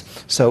wins.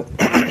 So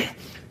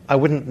I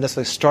wouldn't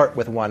necessarily start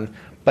with one,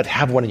 but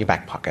have one in your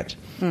back pocket.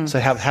 So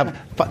have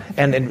fun.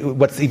 And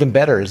what's even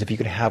better is if you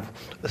could have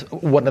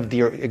one of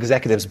your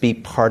executives be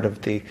part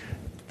of the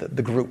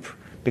group.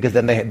 because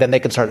then they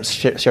can start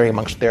sharing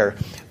amongst their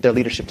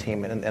leadership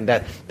team, and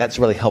that's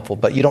really helpful.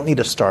 But you don't need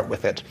to start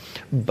with it,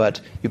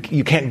 but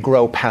you can't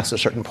grow past a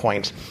certain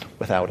point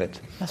without it.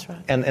 That's right.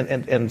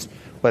 And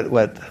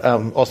what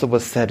also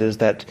was said is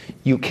that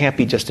you can't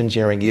be just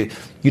engineering.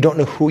 You don't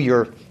know who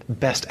your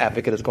best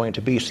advocate is going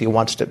to be, so you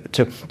want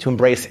to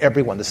embrace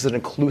everyone. This is an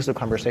inclusive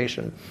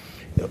conversation.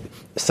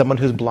 Someone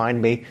who's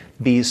blind may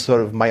be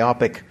sort of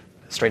myopic,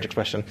 strange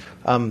expression,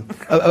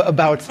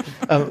 about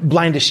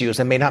blind issues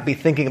and may not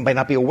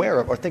be aware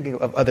of or thinking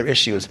of other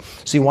issues.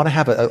 So you want to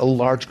have a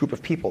large group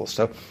of people.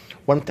 So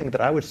one thing that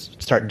I would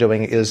start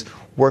doing is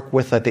work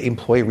with the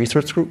employee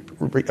research group,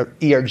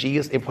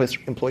 ERGs,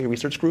 employee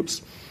research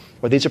groups,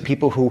 where these are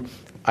people who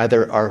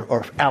either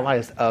are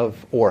allies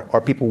of or are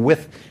people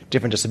with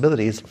different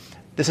disabilities.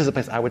 This is a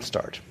place I would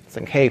start,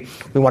 saying, hey,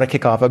 we want to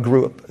kick off a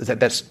group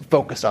that's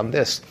focused on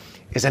this.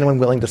 Is anyone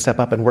willing to step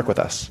up and work with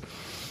us?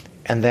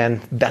 And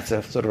then that's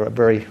a sort of a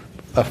very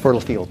fertile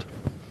field.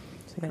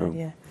 That's a good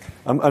idea.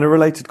 And a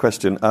related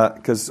question,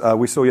 because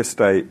we saw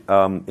yesterday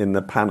in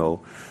the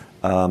panel,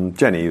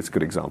 Jenny is a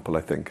good example,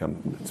 I think,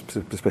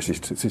 especially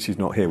since she's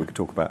not here, we could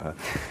talk about her.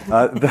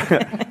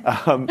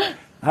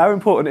 How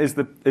important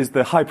is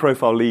the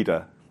high-profile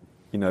leader?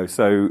 You know,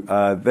 so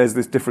there's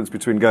this difference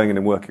between going in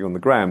and working on the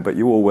ground, but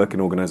you all work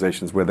in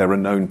organisations where there are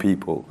known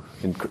people,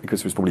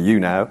 because it's probably you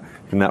now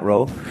in that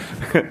role.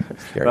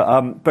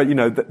 But you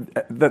know,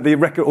 that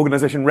the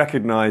organisation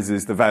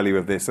recognises the value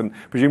of this, and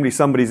presumably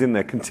somebody's in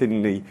there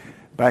continually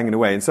banging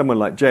away. And someone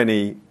like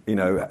Jenny, you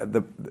know,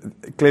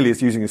 clearly is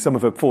using some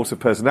of her force of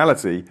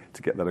personality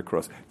to get that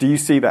across. Do you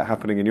see that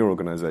happening in your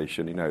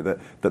organisation? You know, that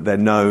they're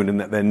known and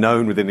that they're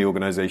known within the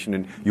organisation,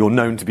 and you're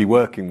known to be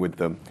working with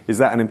them. Is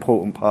that an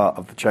important part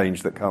of the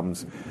change that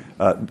comes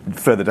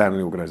further down in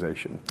the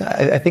organisation?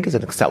 I think it's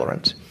an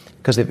accelerant.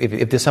 Because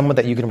if there's someone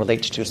that you can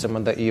relate to,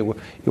 someone that you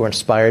are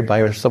inspired by,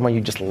 or someone you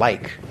just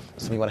like,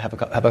 someone you want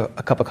to have a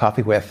cup of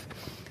coffee with,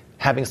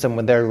 having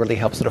someone there really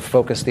helps sort of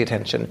focus the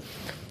attention.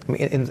 I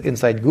mean,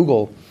 inside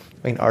Google,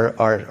 I mean, our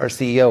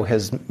CEO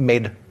has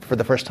made, for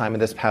the first time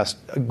in this past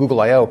Google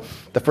I/O,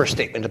 the first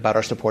statement about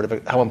our support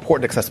of how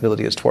important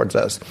accessibility is towards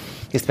us.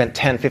 He spent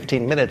 10,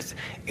 15 minutes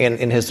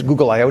in his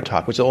Google I/O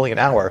talk, which is only an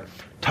hour,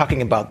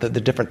 talking about the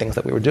different things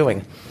that we were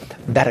doing.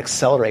 That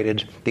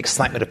accelerated the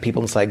excitement of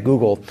people inside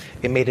Google.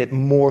 It made it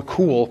more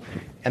cool.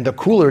 And the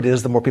cooler it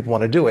is, the more people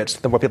want to do it.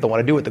 The more people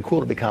want to do it, the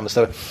cooler it becomes.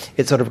 So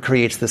it sort of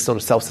creates this sort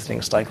of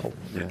self-sustaining cycle.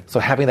 Yeah.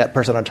 So having that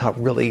person on top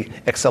really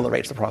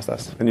accelerates the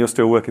process. And you're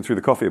still working through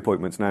the coffee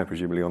appointments now,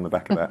 presumably, on the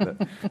back of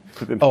that.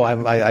 Oh,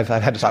 I've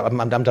had to stop.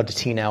 I'm done to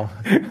tea now.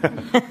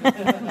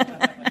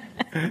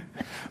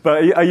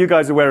 But are you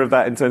guys aware of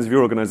that in terms of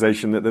your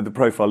organisation, that the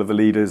profile of the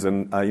leaders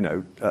and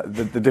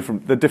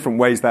the different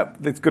ways that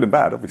it's good and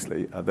bad,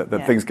 obviously,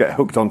 that things get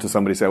hooked onto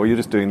somebody, say, well, you're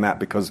just doing that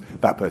because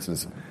that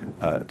person's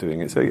doing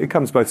it. So it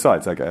comes both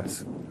sides, I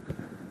guess.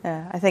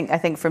 Yeah, I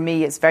think for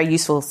me it's very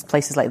useful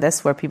places like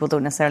this where people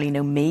don't necessarily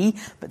know me,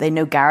 but they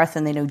know Gareth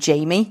and they know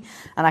Jamie,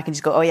 and I can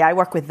just go, oh yeah, I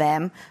work with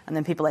them, and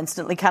then people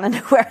instantly kind of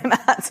know where I'm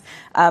at.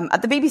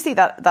 At the BBC,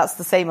 that's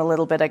the same a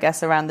little bit, I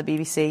guess, around the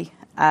BBC.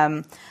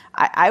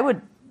 I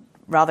would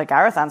rather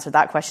Gareth answer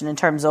that question in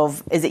terms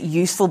of, is it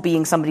useful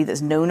being somebody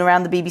that's known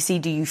around the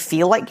BBC? Do you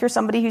feel like you're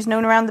somebody who's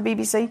known around the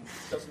BBC?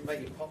 Doesn't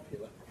make you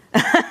popular.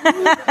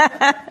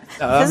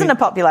 This isn't a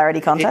popularity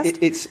contest.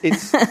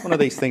 It's one of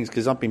these things,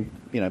 because I've been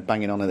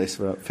banging on at this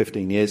for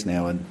 15 years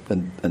now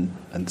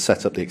and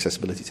set up the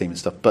accessibility team and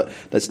stuff. But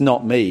that's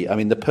not me. I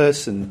mean, the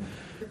person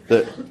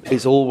that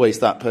is always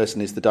that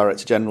person is the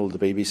Director General of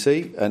the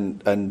BBC,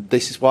 and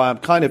this is why I'm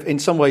kind of, in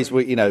some ways,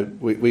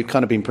 we've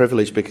kind of been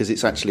privileged, because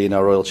it's actually in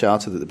our Royal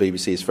Charter that the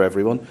BBC is for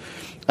everyone,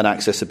 and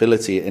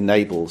accessibility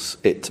enables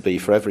it to be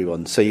for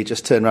everyone. So you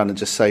just turn around and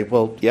just say,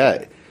 well,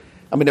 yeah.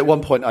 I mean, at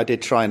one point I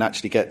did try and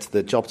actually get to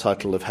the job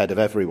title of Head of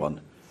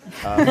Everyone.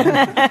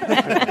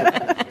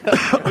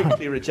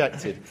 Quickly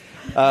rejected.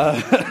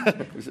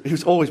 It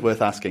was always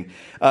worth asking.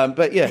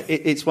 But yeah,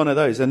 it's one of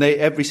those. And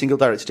every single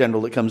Director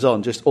General that comes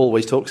on just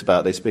always talks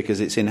about this, because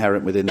it's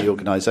inherent within the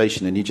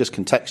organisation, and you just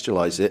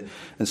contextualise it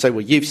and say,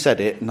 well, you've said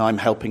it and I'm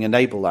helping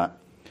enable that.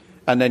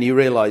 And then you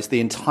realise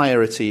the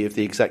entirety of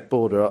the exec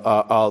board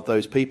are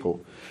those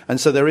people. And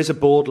so there is a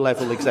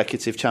board-level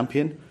executive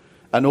champion,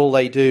 and all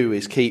they do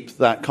is keep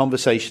that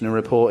conversation and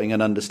reporting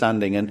and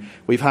understanding. And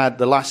we've had,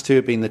 the last two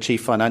have been the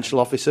Chief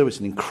Financial Officer, which is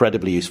an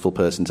incredibly useful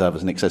person to have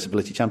as an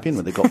accessibility champion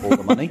when they've got all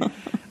the money.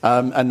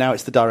 And now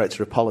it's the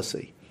Director of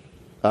Policy.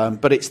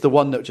 But it's the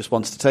one that just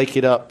wants to take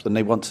it up, and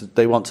they want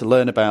to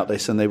learn about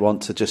this, and they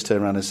want to just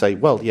turn around and say,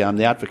 well, yeah, I'm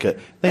the advocate.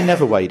 They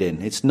never wade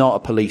in. It's not a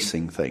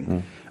policing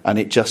thing. And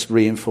it just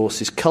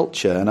reinforces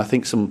culture. And I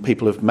think some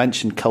people have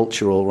mentioned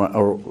culture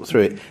or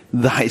through it.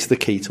 That is the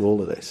key to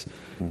all of this.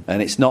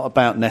 And it's not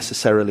about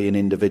necessarily an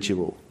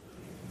individual,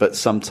 but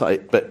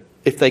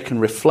if they can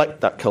reflect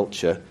that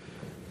culture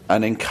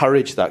and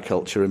encourage that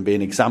culture and be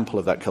an example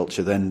of that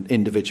culture, then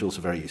individuals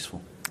are very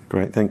useful.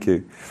 Great, thank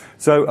you.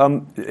 So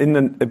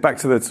back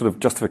to the sort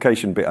of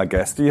justification bit, I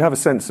guess, do you have a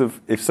sense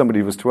of, if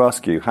somebody was to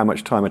ask you how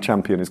much time a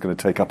champion is going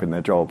to take up in their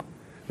job,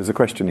 There's a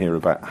question here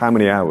about how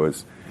many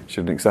hours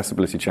should an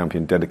accessibility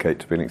champion dedicate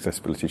to being an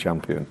accessibility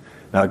champion?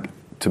 Now,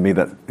 to me,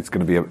 that it's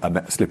going to be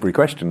a slippery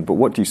question, but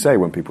what do you say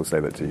when people say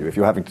that to you, if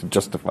you're having to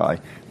justify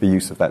the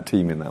use of that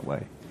team in that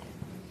way?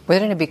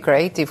 Wouldn't it be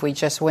great if we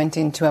just went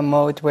into a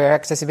mode where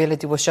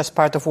accessibility was just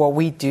part of what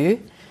we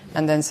do,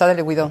 and then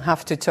suddenly we don't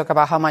have to talk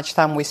about how much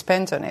time we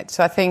spend on it?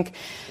 So I think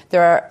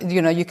there are,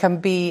 you can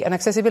be an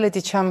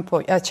accessibility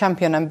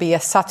champion and be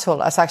as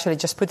subtle as actually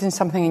just putting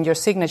something in your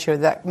signature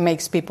that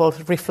makes people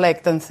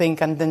reflect and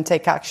think and then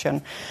take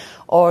action.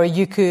 Or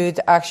you could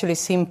actually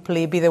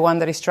simply be the one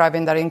that is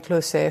driving that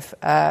inclusive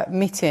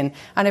meeting,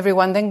 and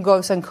everyone then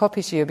goes and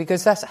copies you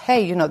because that's,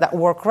 hey, that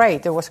worked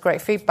great, there was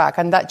great feedback,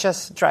 and that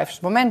just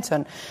drives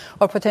momentum.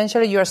 Or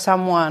potentially you're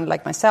someone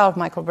like myself,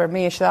 Michael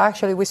Vermeersch, that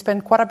actually we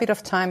spend quite a bit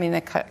of time in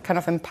a kind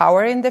of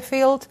empowering the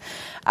field,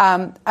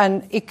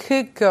 and it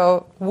could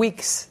go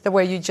weeks the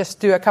way you just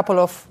do a couple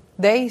of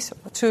days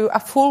to a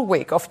full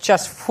week of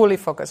just fully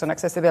focus on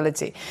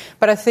accessibility.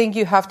 But I think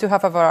you have to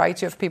have a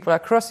variety of people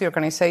across the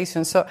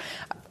organization. So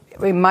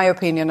in my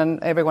opinion,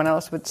 and everyone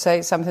else would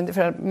say something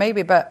different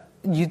maybe, but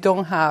you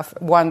don't have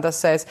one that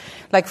says,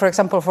 like for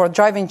example, for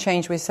driving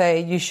change, we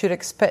say you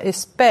should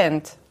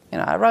spend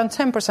around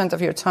 10%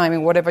 of your time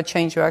in whatever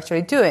change you're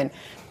actually doing.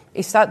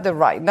 Is that the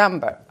right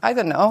number? I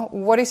don't know.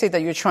 What is it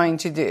that you're trying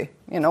to do?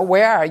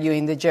 Where are you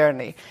in the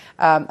journey?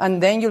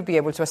 And then you'll be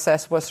able to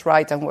assess what's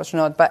right and what's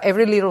not. But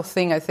every little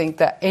thing I think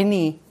that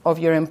any of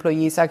your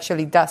employees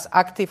actually does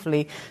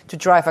actively to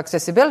drive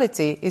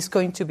accessibility is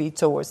going to be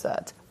towards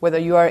that, whether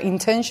you are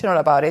intentional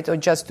about it or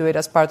just do it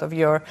as part of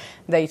your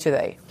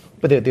day-to-day.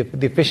 But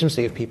the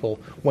efficiency of people,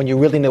 when you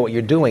really know what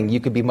you're doing, you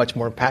could be much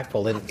more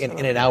impactful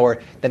in an hour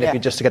than if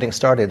you're just getting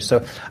started.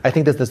 So I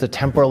think that there's a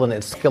temporal and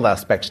a skill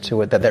aspect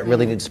to it that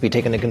really needs to be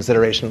taken into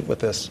consideration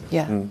with this.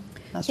 Yeah,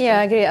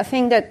 I agree. I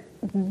think that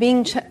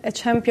being a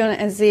champion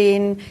as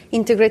in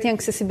integrating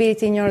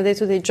accessibility in your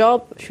day-to-day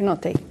job should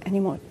not take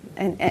any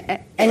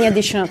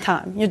additional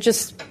time.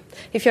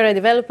 If you're a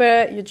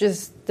developer, you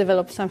just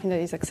develop something that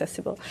is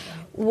accessible.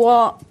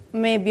 What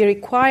may be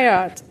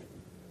required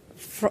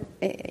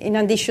in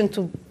addition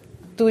to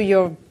do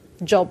your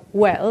job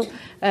well,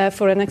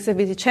 for an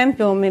accessibility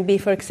champion, maybe,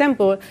 for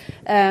example,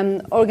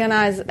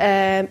 organize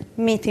a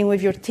meeting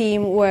with your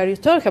team where you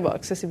talk about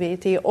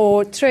accessibility,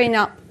 or train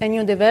up a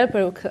new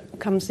developer who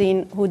comes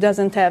in who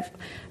doesn't have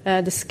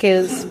the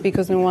skills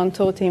because no one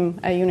taught him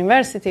at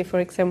university, for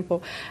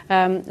example.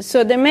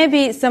 So there may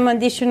be some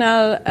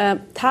additional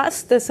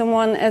tasks that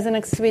someone as an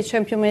accessibility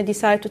champion may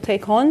decide to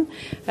take on,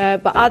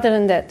 but other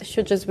than that, it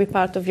should just be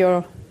part of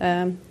your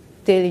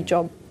daily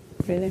job,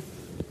 really.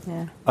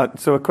 Yeah.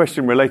 So a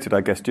question related,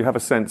 I guess. Do you have a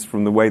sense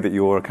from the way that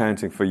you're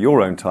accounting for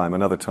your own time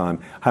and other time,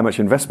 how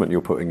much investment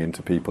you're putting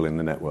into people in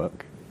the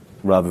network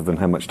rather than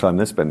how much time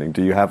they're spending?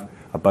 Do you have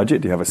a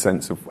budget? Do you have a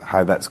sense of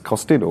how that's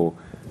costed? Or,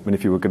 I mean,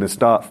 if you were going to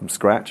start from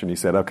scratch and you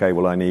said, okay,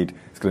 well,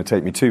 it's going to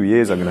take me 2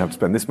 years, I'm going to have to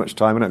spend this much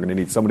time and I'm going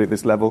to need somebody at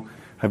this level.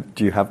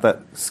 Do you have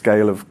that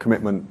scale of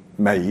commitment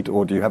made,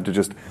 or do you have to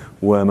just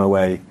worm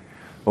away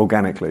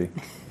organically?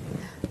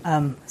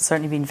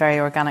 Certainly been very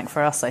organic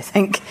for us, I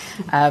think.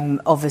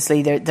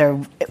 Obviously, there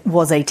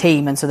was a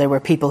team, and so there were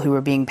people who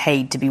were being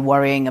paid to be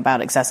worrying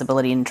about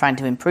accessibility and trying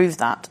to improve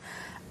that.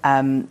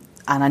 And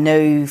I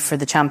know for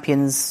the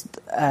champions,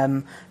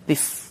 kind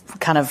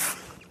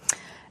of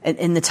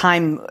in the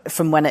time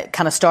from when it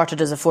kind of started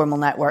as a formal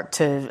network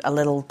to a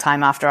little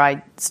time after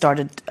I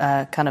started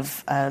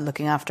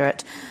looking after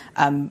it,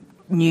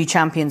 new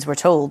champions were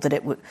told that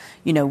it would,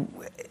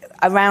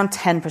 around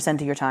 10%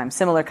 of your time,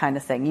 similar kind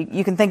of thing.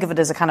 You can think of it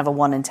as a kind of a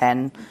 1 in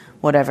 10,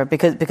 whatever,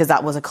 because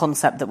that was a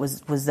concept that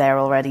was there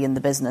already in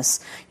the business.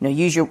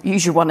 Use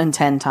your 1 in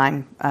 10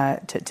 time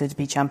to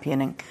be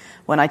championing.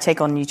 When I take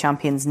on new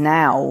champions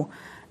now,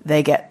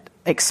 they get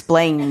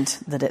explained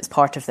that it's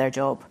part of their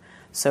job.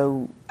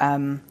 So,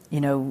 I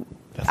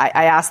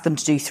ask them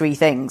to do 3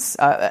 things.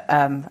 I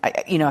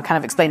kind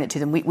of explain it to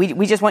them.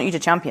 We just want you to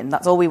champion.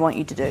 That's all we want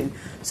you to do.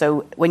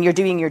 So when you're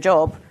doing your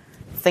job,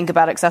 think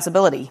about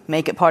accessibility.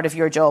 Make it part of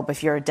your job.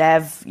 If you're a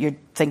dev, you're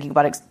thinking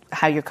about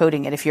how you're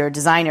coding it. If you're a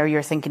designer,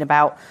 you're thinking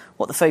about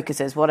what the focus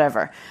is,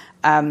 whatever.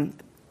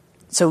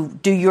 So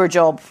do your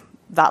job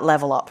that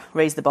level up.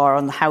 Raise the bar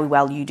on how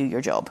well you do your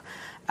job.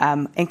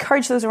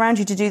 Encourage those around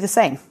you to do the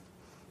same.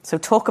 So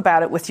talk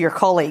about it with your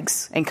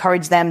colleagues.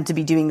 Encourage them to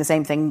be doing the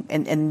same thing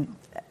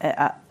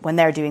when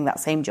they're doing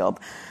that same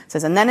job.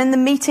 And then in the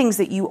meetings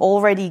that you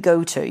already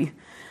go to,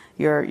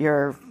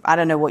 your I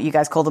don't know what you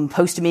guys call them,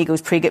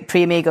 post-amigos,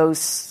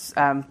 pre-amigos,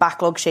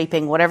 backlog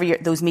shaping, whatever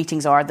those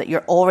meetings are that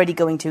you're already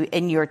going to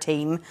in your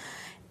team.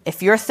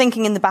 If you're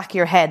thinking in the back of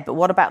your head, but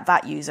what about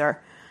that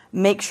user?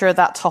 Make sure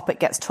that topic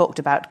gets talked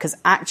about, because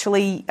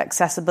actually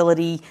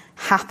accessibility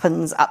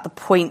happens at the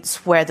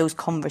points where those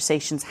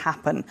conversations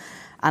happen.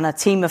 And a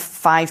team of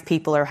 5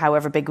 people, or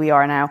however big we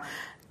are now,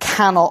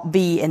 cannot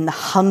be in the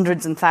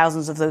hundreds and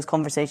thousands of those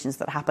conversations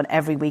that happen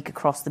every week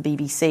across the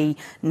BBC,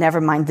 never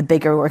mind the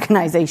bigger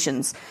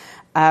organisations.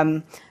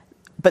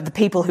 But the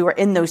people who are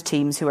in those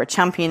teams who are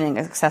championing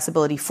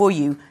accessibility for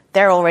you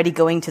they're already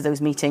going to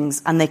those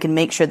meetings, and they can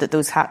make sure that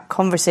those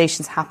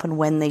conversations happen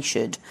when they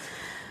should.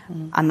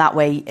 And that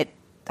way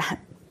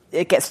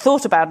it gets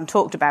thought about and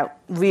talked about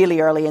really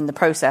early in the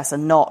process,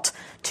 and not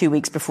 2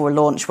 weeks before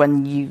launch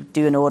when you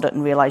do an audit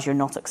and realise you're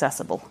not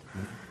accessible.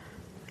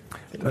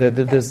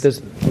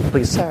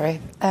 Please. Sorry.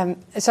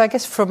 So I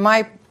guess from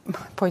my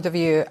point of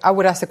view, I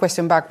would ask the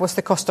question back, what's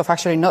the cost of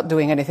actually not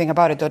doing anything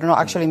about it or not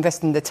actually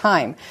investing the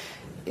time?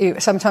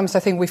 Sometimes I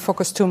think we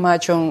focus too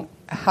much on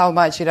how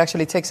much it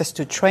actually takes us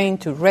to train,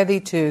 to ready,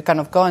 to kind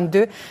of go and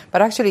do.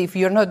 But actually, if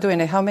you're not doing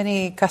it, how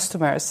many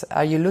customers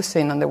are you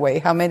losing on the way?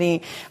 How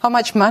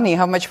much money,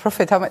 how much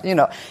profit,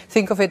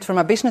 think of it from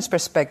a business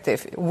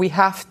perspective. We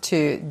have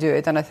to do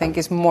it. And I think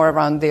it's more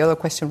around the other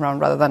question round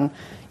rather than,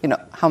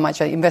 how much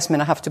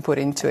investment I have to put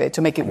into it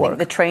to make it work.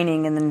 The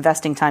training and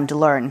investing time to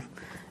learn.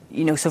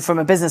 So from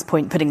a business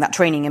point, putting that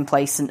training in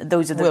place, and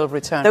those are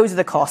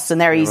the costs, and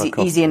they're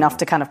easy enough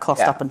to kind of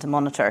cost up and to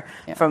monitor.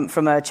 Yeah.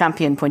 From a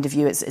champion point of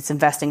view, it's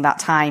investing that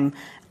time,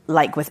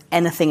 like with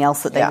anything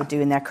else that they would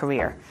do in their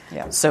career.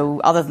 Yeah.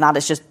 So other than that,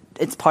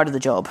 it's part of the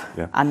job,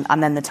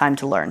 and then the time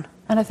to learn.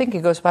 And I think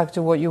it goes back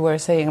to what you were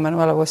saying,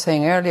 Manuela was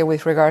saying earlier,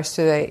 with regards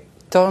to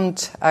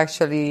don't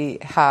actually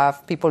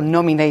have people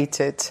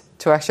nominated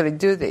to actually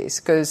do this.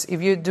 Because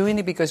if you're doing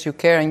it because you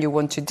care and you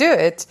want to do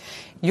it,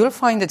 you'll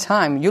find the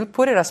time. You'll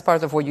put it as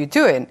part of what you're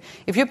doing.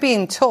 If you're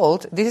being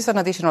told, this is an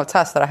additional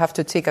task that I have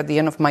to tick at the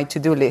end of my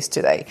to-do list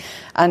today,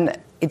 and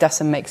it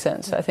doesn't make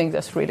sense. I think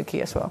that's really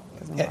key as well.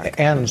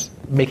 And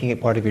making it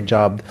part of your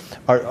job.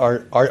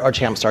 Our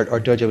champs, our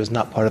dojo is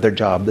not part of their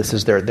job. This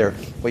is their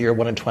your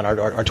 1 in 20,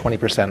 our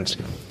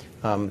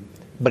 20%.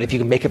 But if you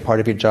can make it part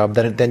of your job,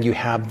 then you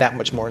have that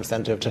much more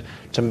incentive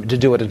to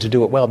do it and to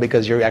do it well,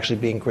 because you're actually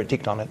being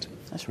critiqued on it.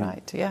 That's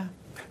right, yeah.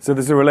 So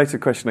there's a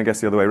related question, I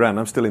guess, the other way around.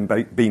 I'm still in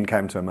bean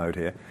counter mode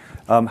here.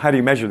 How do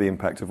you measure the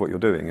impact of what you're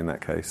doing in that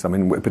case? I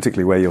mean,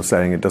 particularly where you're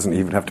saying it doesn't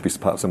even have to be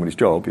part of somebody's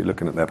job. You're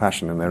looking at their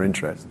passion and their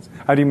interests.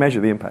 How do you measure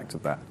the impact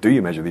of that? Do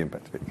you measure the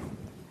impact of it?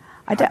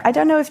 I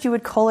don't know if you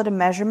would call it a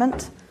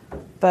measurement,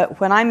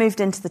 but when I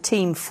moved into the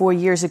team 4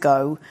 years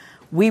ago,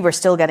 we were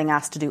still getting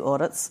asked to do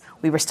audits.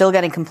 We were still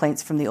getting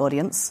complaints from the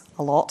audience,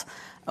 a lot.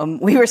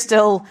 We were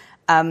still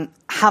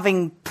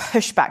having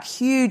pushback,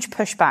 huge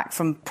pushback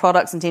from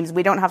products and teams.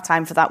 We don't have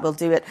time for that. We'll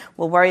do it.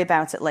 We'll worry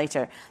about it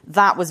later.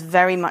 That was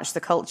very much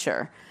the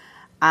culture.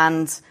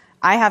 And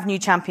I have new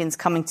champions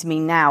coming to me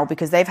now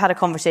because they've had a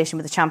conversation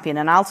with the champion,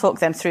 and I'll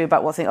talk them through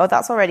about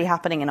that's already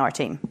happening in our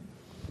team.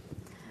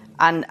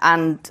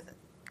 And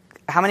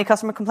how many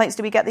customer complaints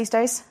do we get these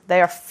days?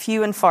 They are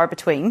few and far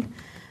between.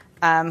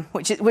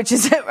 Which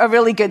is a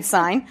really good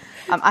sign.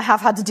 I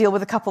have had to deal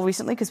with a couple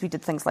recently because we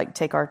did things like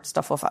take our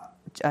stuff off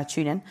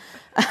TuneIn.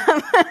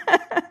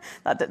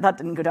 That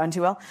didn't go down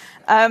too well.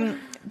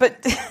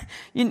 But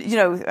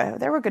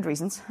there were good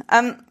reasons.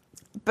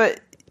 But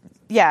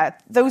yeah,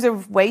 those are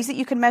ways that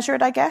you can measure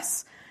it, I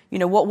guess.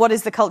 What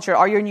is the culture?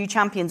 Are your new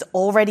champions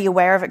already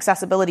aware of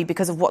accessibility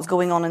because of what's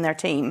going on in their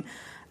team?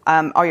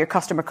 Are your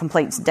customer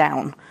complaints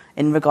down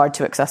in regard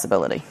to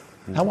accessibility?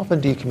 How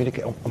often do you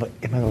communicate?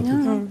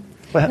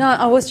 No,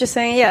 I was just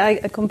saying,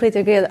 I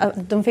completely agree. I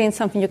don't think it's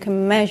something you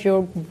can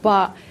measure,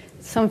 but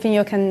something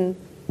you can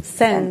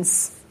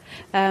sense.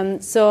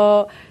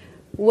 So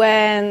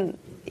when,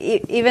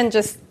 even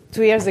just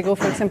 2 years ago,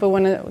 for example,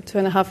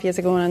 2.5 years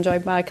ago when I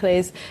joined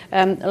Barclays,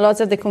 lots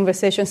of the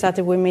conversation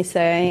started with me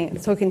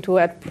talking to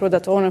a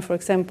product owner, for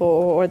example,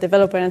 or a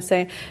developer, and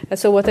saying,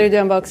 so what are you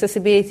doing about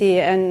accessibility?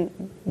 And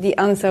the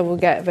answer I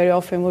would get very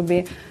often would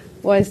be,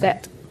 what is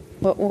that?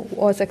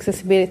 What's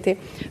accessibility?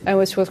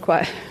 Which was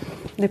quite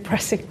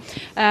depressing.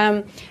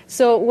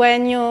 So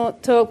when you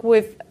talk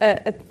with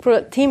a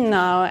product team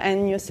now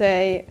and you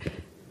say,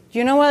 do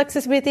you know what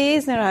accessibility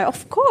is? And they're like,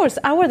 of course,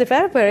 our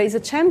developer is a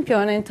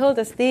champion and told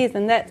us this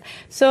and that.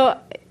 So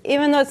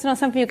even though it's not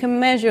something you can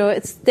measure,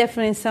 it's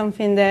definitely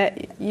something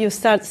that you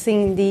start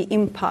seeing the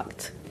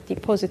impact, the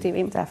positive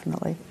impact.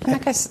 Definitely. And I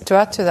guess to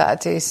add to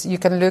that is you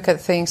can look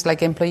at things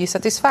like employee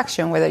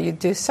satisfaction, whether you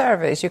do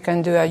surveys, you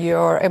can do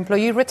your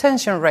employee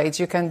retention rates,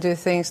 you can do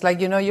things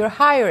like, your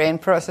hiring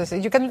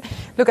processes. You can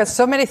look at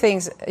so many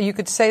things. You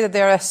could say that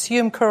there are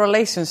assumed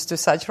correlations to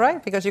such,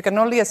 right? Because you can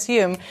only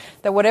assume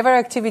that whatever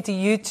activity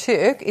you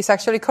took is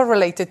actually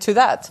correlated to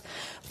that.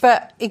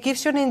 But it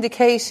gives you an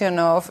indication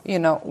of,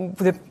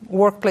 the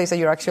workplace that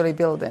you're actually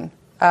building.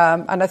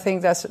 And I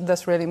think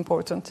that's really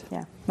important.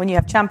 Yeah. When you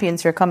have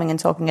champions who are coming and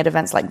talking at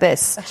events like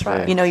this, that's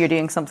right. You're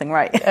doing something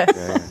right.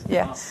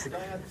 Yes.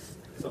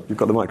 You've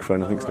got the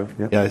microphone, I think, Steph.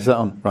 Yeah, is that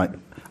on? Right.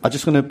 I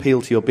just want to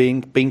appeal to your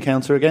bean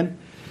counter again.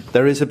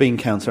 There is a bean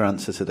counter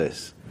answer to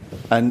this.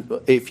 And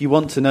if you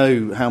want to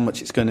know how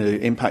much it's going to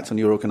impact on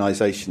your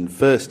organisation,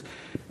 first,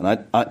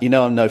 and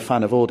I'm no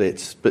fan of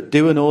audits, but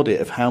do an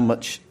audit of how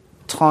much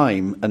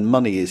time and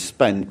money is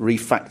spent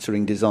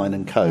refactoring design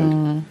and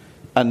code.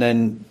 And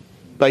then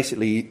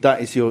basically,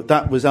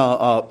 that was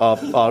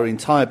our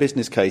entire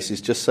business case,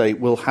 is just say,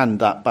 we'll hand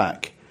that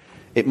back.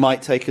 It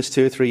might take us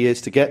 2 or 3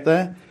 years to get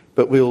there,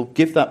 but we'll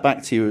give that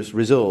back to you as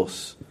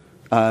resource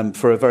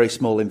for a very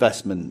small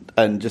investment,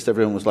 and just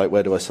everyone was like,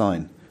 where do I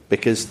sign?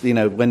 Because,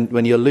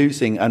 when you're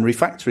losing, and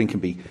refactoring can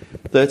be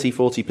 30,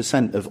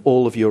 40% of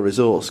all of your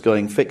resource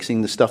going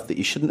fixing the stuff that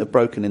you shouldn't have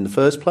broken in the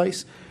first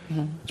place.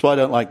 Mm-hmm. That's why I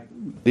don't like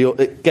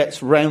it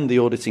gets round the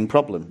auditing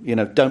problem.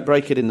 Don't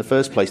break it in the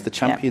first place. The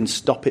champions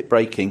stop it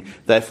breaking,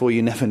 therefore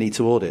you never need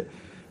to audit.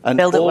 And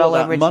build all it well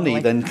that originally.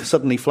 money then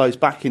suddenly flows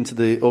back into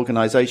the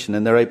organisation,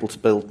 and they're able to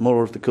build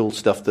more of the cool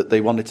stuff that they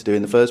wanted to do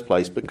in the first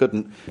place, but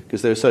couldn't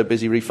because they were so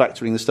busy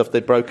refactoring the stuff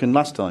they'd broken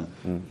last time.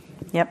 Mm.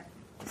 Yep.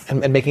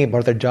 And making it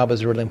part of their job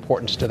is really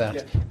important to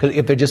that. Because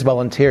if they're just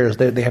volunteers,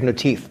 they have no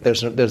teeth.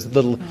 There's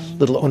little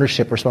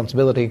ownership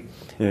responsibility.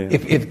 Yeah.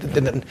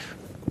 Then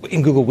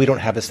in Google, we don't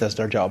have this as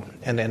our job.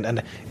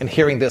 And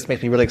hearing this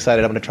makes me really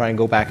excited. I'm going to try and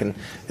go back and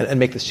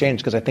make this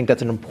change, because I think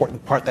that's an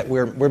important part that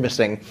we're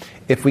missing.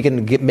 If we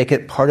can make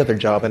it part of their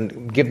job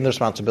and give them the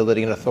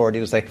responsibility and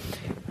authority to say,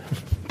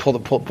 pull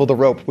the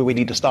rope, we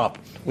need to stop.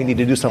 We need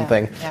to do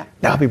something.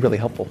 That would be really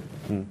helpful.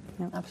 Yeah,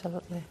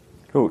 absolutely.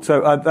 Cool.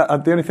 So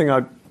the only thing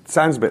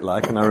sounds a bit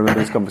like, and I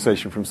remember this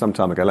conversation from some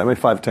time ago, like maybe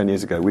 5 or 10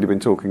 years ago, we'd have been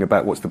talking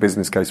about what's the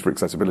business case for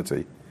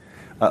accessibility.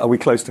 Are we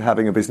close to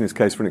having a business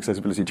case for an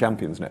accessibility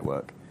champions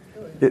network?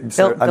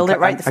 Build it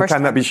right the first time.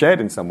 Can that time. be shared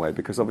in some way?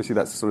 Because obviously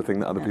that's the sort of thing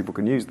that other people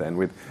can use then,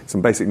 with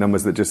some basic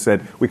numbers that just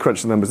said, we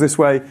crunched the numbers this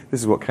way,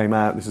 this is what came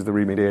out, this is the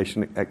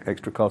remediation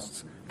extra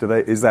costs.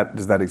 Does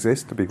that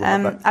exist? Do people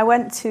have that? I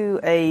went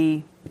to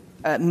a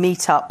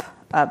meetup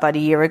about a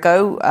year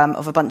ago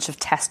of a bunch of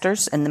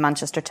testers in the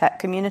Manchester tech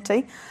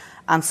community.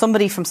 And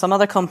somebody from some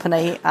other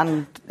company,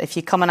 and if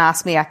you come and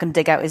ask me, I can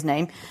dig out his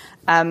name,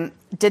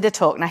 did a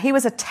talk. Now, he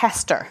was a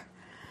tester,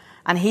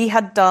 and he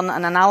had done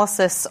an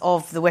analysis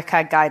of the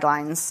WCAG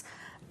guidelines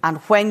and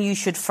when you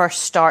should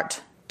first start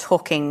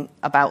talking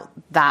about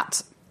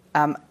that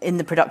in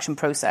the production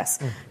process.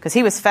 Because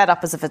he was fed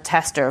up as a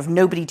tester of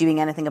nobody doing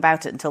anything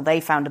about it until they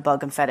found a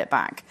bug and fed it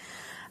back.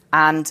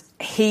 And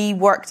he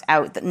worked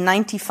out that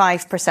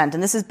 95%,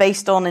 and this is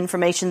based on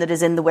information that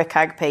is in the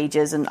WCAG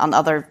pages and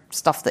other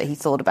stuff that he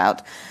thought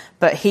about,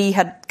 but he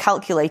had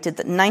calculated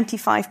that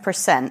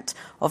 95%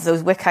 of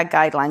those WCAG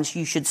guidelines,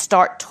 you should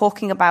start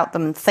talking about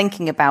them and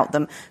thinking about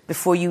them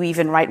before you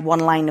even write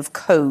one line of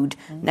code,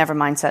 never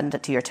mind send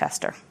it to your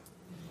tester.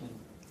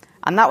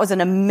 And that was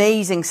an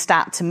amazing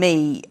stat to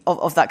me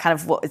of that kind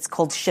of what it's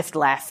called shift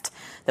left,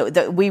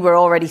 that we were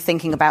already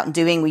thinking about and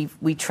doing.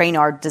 We train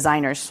our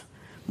designers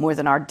more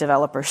than our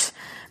developers,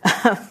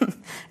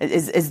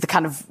 is the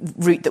kind of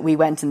route that we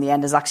went in the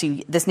end. Is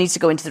actually, this needs to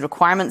go into the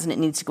requirements and it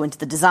needs to go into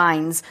the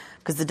designs,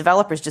 because the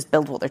developers just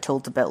build what they're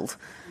told to build.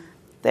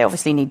 They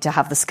obviously need to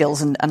have the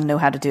skills and know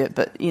how to do it,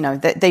 but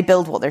they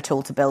build what they're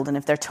told to build, and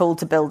if they're told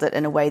to build it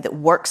in a way that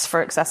works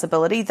for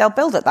accessibility, they'll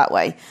build it that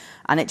way,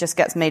 and it just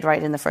gets made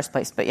right in the first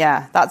place. But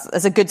yeah,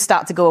 that's a good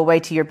stat to go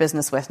away to your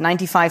business with.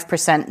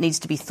 95% needs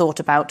to be thought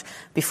about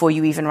before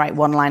you even write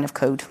one line of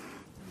code.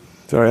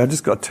 Sorry, I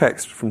just got a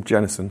text from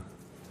Jennison.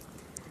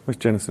 Where's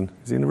Jennison?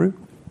 Is he in the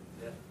room?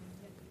 Yeah.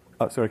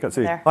 Oh, sorry, I can't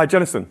see you. Hi,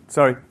 Jennison.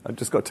 Sorry, I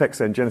just got a text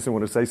saying Jennison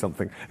wanted to say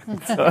something.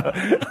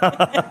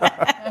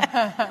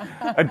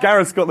 And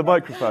Gareth's got the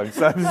microphone,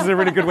 so this is a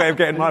really good way of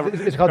getting my...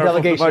 It's called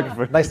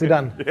delegation. Nicely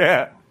done.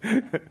 Yeah.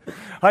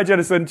 Hi,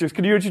 Jennison. Just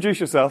can you introduce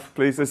yourself,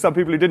 please? There's some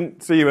people who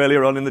didn't see you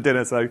earlier on in the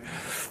dinner, so...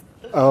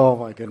 Oh,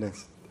 my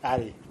goodness.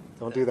 Addy,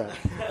 don't do that.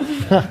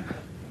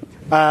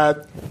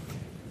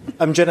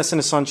 I'm Jennison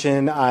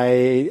Asuncion.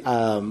 I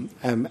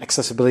am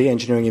Accessibility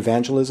Engineering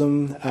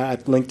Evangelism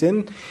at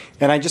LinkedIn.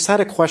 And I just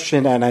had a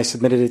question, and I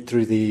submitted it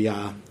through the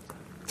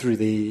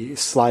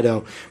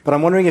Slido. But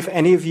I'm wondering if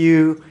any of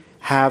you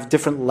have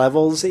different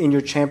levels in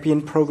your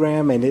champion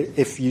program, and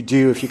if you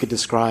do, if you could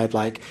describe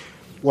like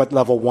what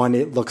level 1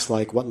 it looks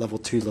like, what level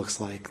 2 looks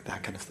like,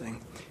 that kind of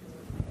thing.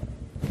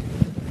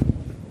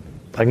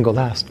 I can go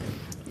last.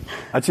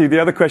 Actually, the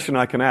other question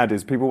I can add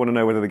is people want to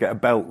know whether they get a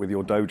belt with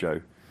your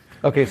dojo.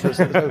 Okay, so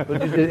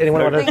did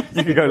anyone want to...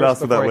 You can go last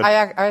with that one. I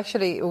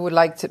actually would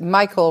like to...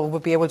 Michael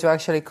would be able to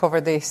actually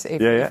cover this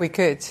if we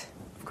could.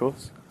 Of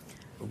course.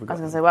 I was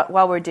going to say,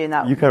 while we're doing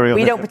that, you carry on.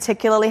 We don't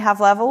particularly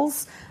have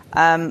levels,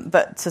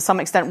 but to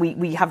some extent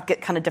we have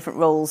kind of different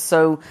roles.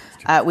 So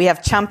we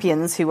have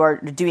champions who are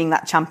doing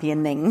that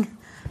championing.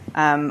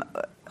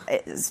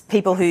 It's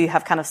people who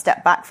have kind of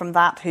stepped back from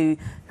that, who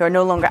are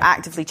no longer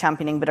actively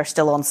championing but are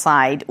still on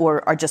side,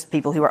 or are just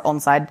people who are on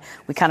side.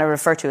 We kind of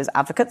refer to as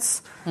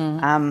advocates.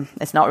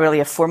 It's not really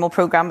a formal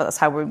program, but that's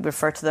how we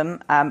refer to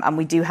them. And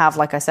we do have,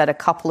 like I said, a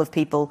couple of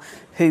people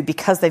who,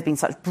 because they've been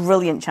such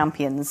brilliant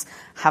champions,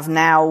 have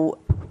now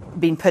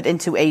been put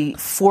into a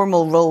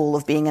formal role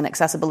of being an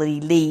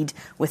accessibility lead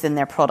within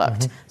their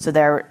product. So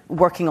they're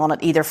working on it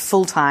either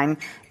full-time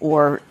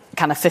or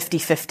kind of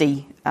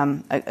 50-50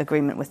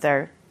 agreement with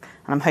their...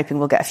 And I'm hoping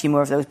we'll get a few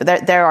more of those.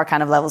 But there are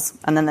kind of levels.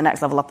 And then the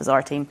next level up is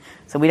our team.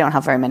 So we don't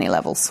have very many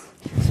levels.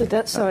 So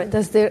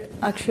does their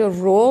actual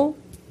role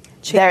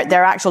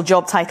their actual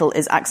job title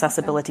is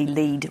accessibility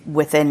lead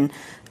within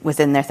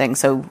their thing.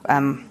 So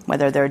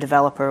whether they're a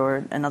developer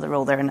or another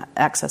role, they're an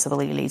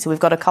accessibility lead. So we've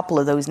got a couple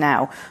of those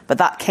now, but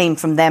that came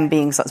from them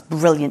being such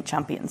brilliant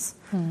champions.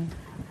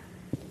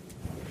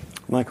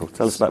 Michael,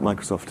 tell us about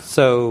Microsoft.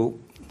 So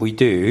we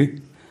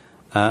do.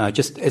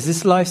 Is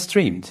this live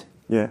streamed?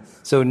 Yes.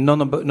 So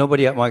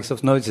nobody at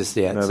Microsoft knows this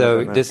yet. No,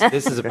 so no. this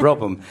is a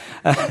problem.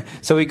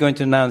 So we're going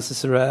to announce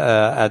this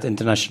at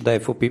International Day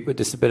for People with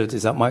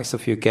Disabilities at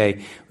Microsoft UK.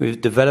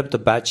 We've developed a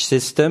badge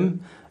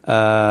system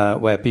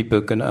where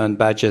people can earn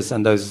badges,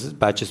 and those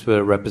badges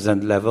will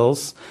represent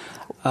levels.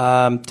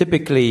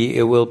 Typically,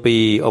 it will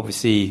be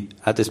obviously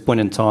at this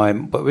point in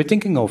time, but we're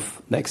thinking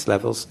of next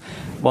levels,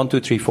 1, 2,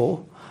 3,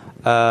 4,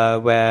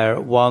 where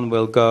one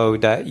will go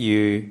that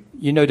you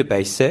know the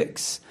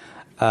basics.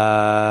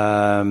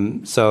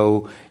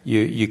 So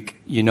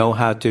you know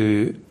how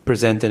to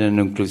present in an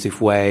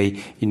inclusive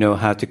way, you know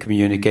how to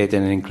communicate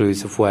in an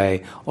inclusive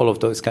way, all of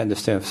those kind of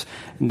stuff.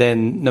 And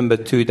then number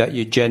 2, that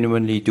you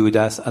genuinely do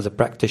that as a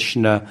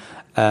practitioner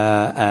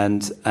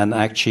and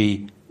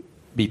actually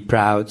be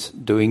proud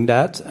doing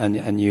that,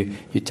 and you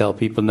tell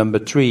people. Number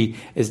 3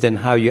 is then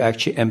how you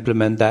actually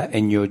implement that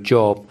in your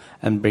job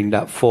and bring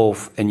that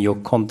forth in your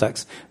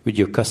contacts with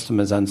your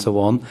customers and so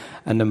on.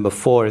 And number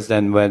 4 is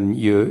then when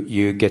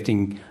you're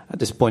getting at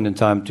this point in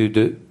time to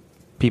the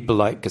people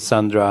like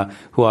Cassandra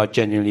who are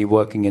genuinely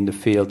working in the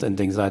field and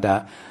things like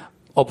that.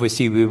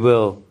 Obviously we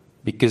will,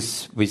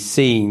 because we're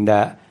seeing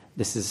that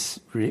this is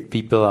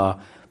people are,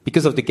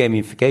 because of the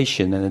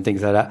gamification and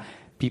things like that,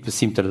 people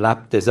seem to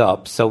lap this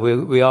up. So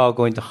we are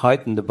going to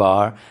heighten the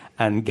bar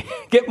and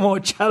get more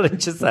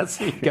challenges as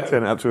we go.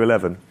 Turn it up to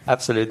 11.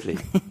 Absolutely.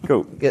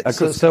 Cool. Yeah,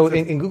 so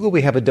in Google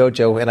we have a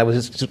dojo, and I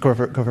was just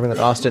confirming with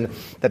Austin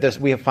that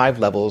we have 5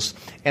 levels,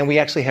 and we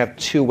actually have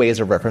 2 ways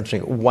of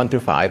referencing 1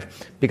 through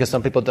 5, because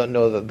some people don't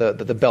know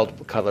the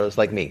belt colors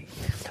like me.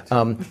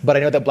 But I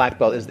know that black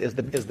belt is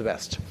the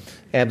best.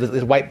 And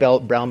there's white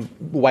belt,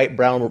 white,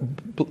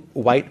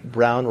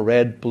 brown,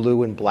 red,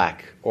 blue, and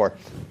black, or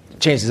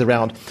change these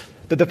around.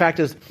 The fact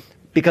is,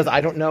 because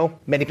I don't know,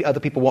 many other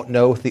people won't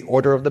know the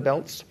order of the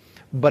belts.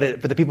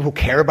 But for the people who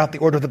care about the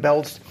order of the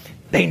belts,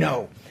 they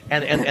know.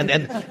 And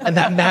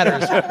that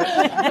matters.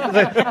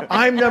 Like,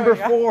 I'm number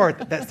 4.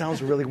 That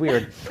sounds really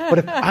weird. But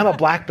if I'm a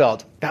black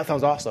belt, that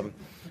sounds awesome.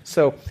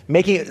 So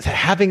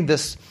having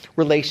this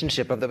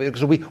relationship of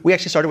because we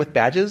actually started with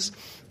badges,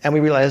 and we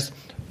realized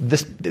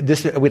this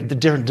with the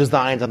different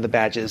designs on the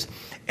badges,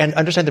 and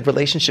understand the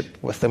relationship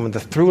with them and the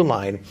through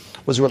line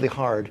was really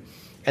hard.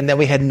 And then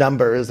we had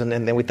numbers, and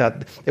then we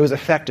thought it was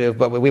effective,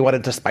 but we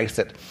wanted to spice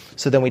it.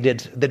 So then we did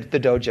the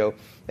dojo.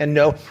 And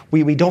no,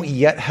 we don't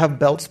yet have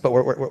belts, but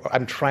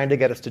I'm trying to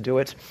get us to do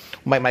it.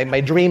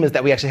 My dream is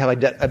that we actually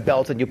have a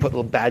belt, and you put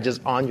little badges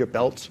on your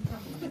belt.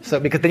 So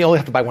because then you only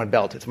have to buy 1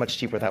 belt. It's much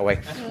cheaper that way.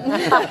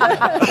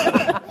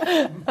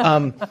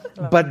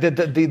 But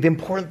the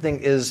important thing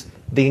is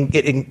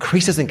it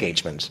increases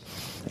engagement,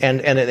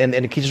 and it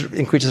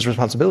increases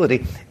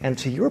responsibility. And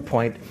to your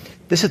point,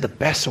 this is the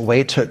best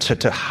way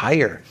to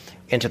hire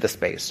into the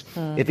space.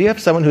 If you have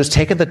someone who's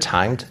taken the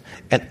time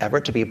and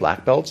effort to be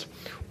black belts,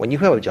 when you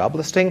have a job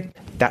listing,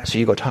 that's who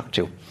you go talk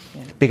to,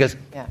 because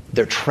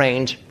they're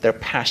trained, they're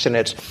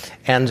passionate,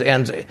 and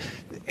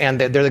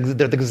they're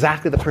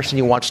exactly the person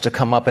you want to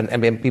come up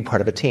and be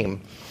part of a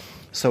team.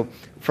 So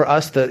for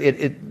us,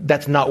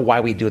 that's not why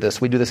we do this.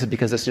 We do this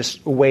because it's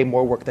just way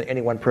more work than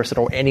any one person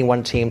or any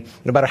one team,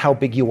 no matter how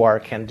big you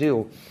are, can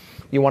do.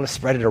 You want to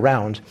spread it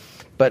around.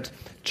 But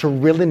to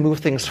really move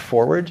things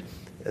forward,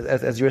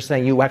 as you were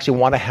saying, you actually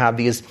want to have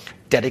these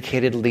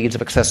dedicated leads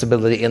of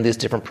accessibility in these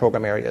different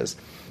program areas,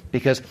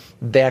 because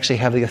they actually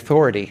have the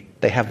authority,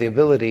 they have the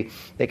ability,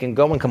 they can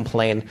go and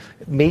complain.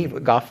 Me,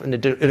 Goff, in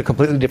a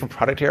completely different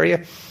product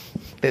area,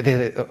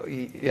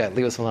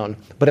 leave us alone.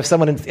 But if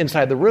someone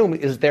inside the room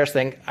is there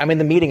saying, I'm in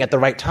the meeting at the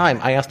right time,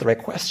 I asked the right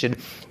question,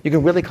 you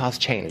can really cause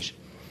change.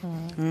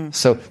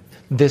 So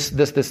this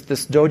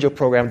dojo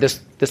program,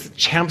 this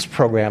champs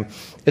program,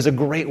 is a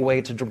great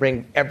way to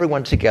bring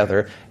everyone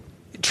together,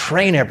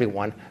 train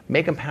everyone,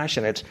 make them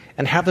passionate,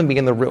 and have them be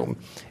in the room.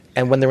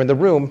 And when they're in the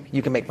room,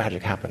 you can make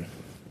magic happen.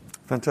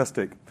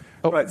 Fantastic.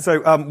 Right,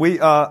 so we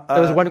are...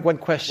 there was one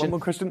question. One more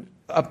question?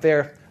 Up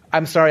there.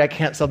 I'm sorry, I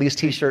can't sell these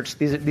T-shirts.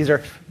 These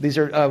are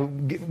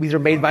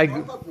made by...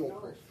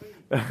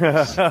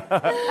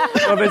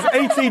 Well, there's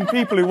 18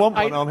 people who want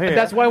one on here.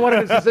 That's why I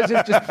wanted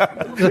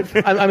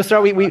to... I'm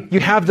sorry, you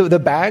have the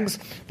bags.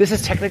 This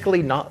is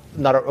technically not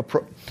a...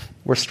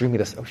 We're streaming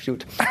this. Oh,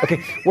 shoot.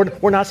 Okay,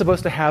 we're not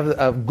supposed to have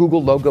a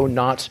Google logo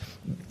not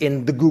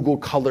in the Google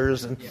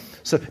colors. And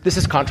so this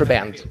is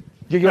contraband.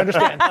 You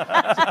understand?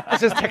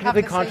 This is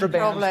technically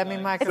contraband.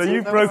 So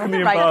you've broken the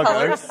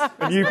embargo,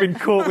 and you've been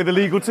caught with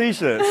illegal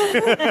T-shirts.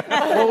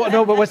 Well,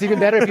 no, but what's even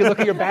better, if you look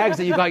at your bags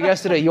that you got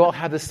yesterday, you all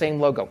have the same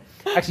logo.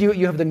 Actually,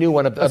 you have the new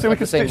one of so we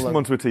can the same stitch them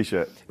onto a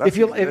T-shirt.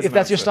 If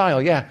that's your style,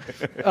 yeah.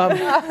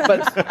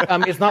 But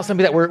it's not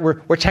something that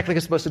we're technically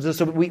supposed to do,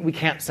 so we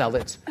can't sell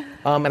it.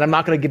 And I'm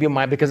not going to give you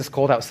mine because it's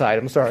cold outside.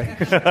 I'm sorry.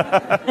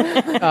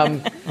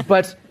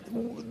 But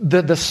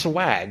the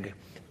swag,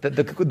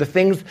 the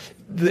things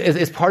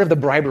is part of the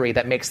bribery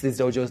that makes these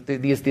dojos,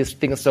 these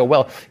things so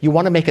well. You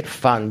want to make it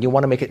fun. You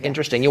want to make it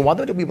interesting. You want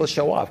them to be able to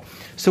show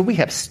off. So we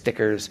have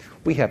stickers,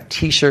 we have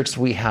T-shirts,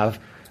 we have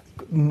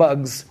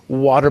mugs,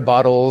 water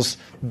bottles,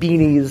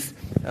 beanies.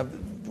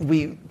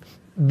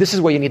 This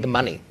is where you need the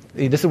money.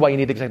 This is why you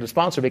need the executive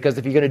sponsor, because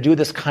if you're going to do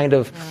this kind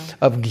of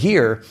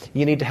gear,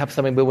 you need to have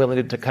somebody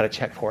willing to cut a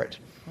check for it.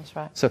 That's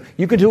right. So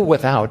you can do it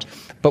without,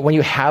 but when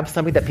you have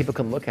something that people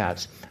can look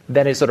at,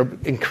 then it sort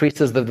of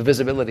increases the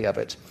visibility of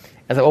it.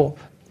 And so, oh,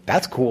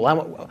 that's cool.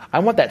 I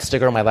want that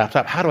sticker on my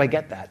laptop. How do I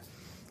get that?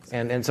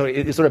 And so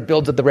it sort of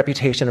builds up the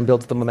reputation and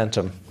builds the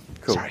momentum.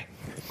 Cool. Sorry.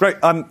 Great.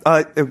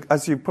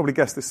 As you probably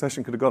guessed, this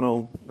session could have gone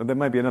all... There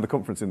may be another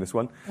conference in this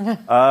one.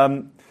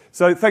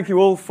 So thank you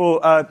all for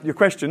your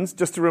questions.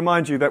 Just to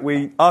remind you that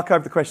we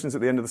archive the questions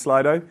at the end of the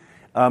Slido,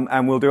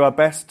 and we'll do our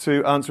best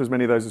to answer as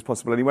many of those as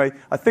possible anyway.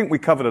 I think we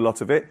covered a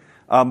lot of it,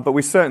 but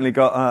we certainly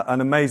got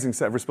an amazing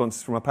set of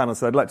responses from our panel,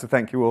 so I'd like to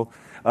thank you all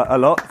a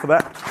lot for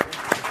that.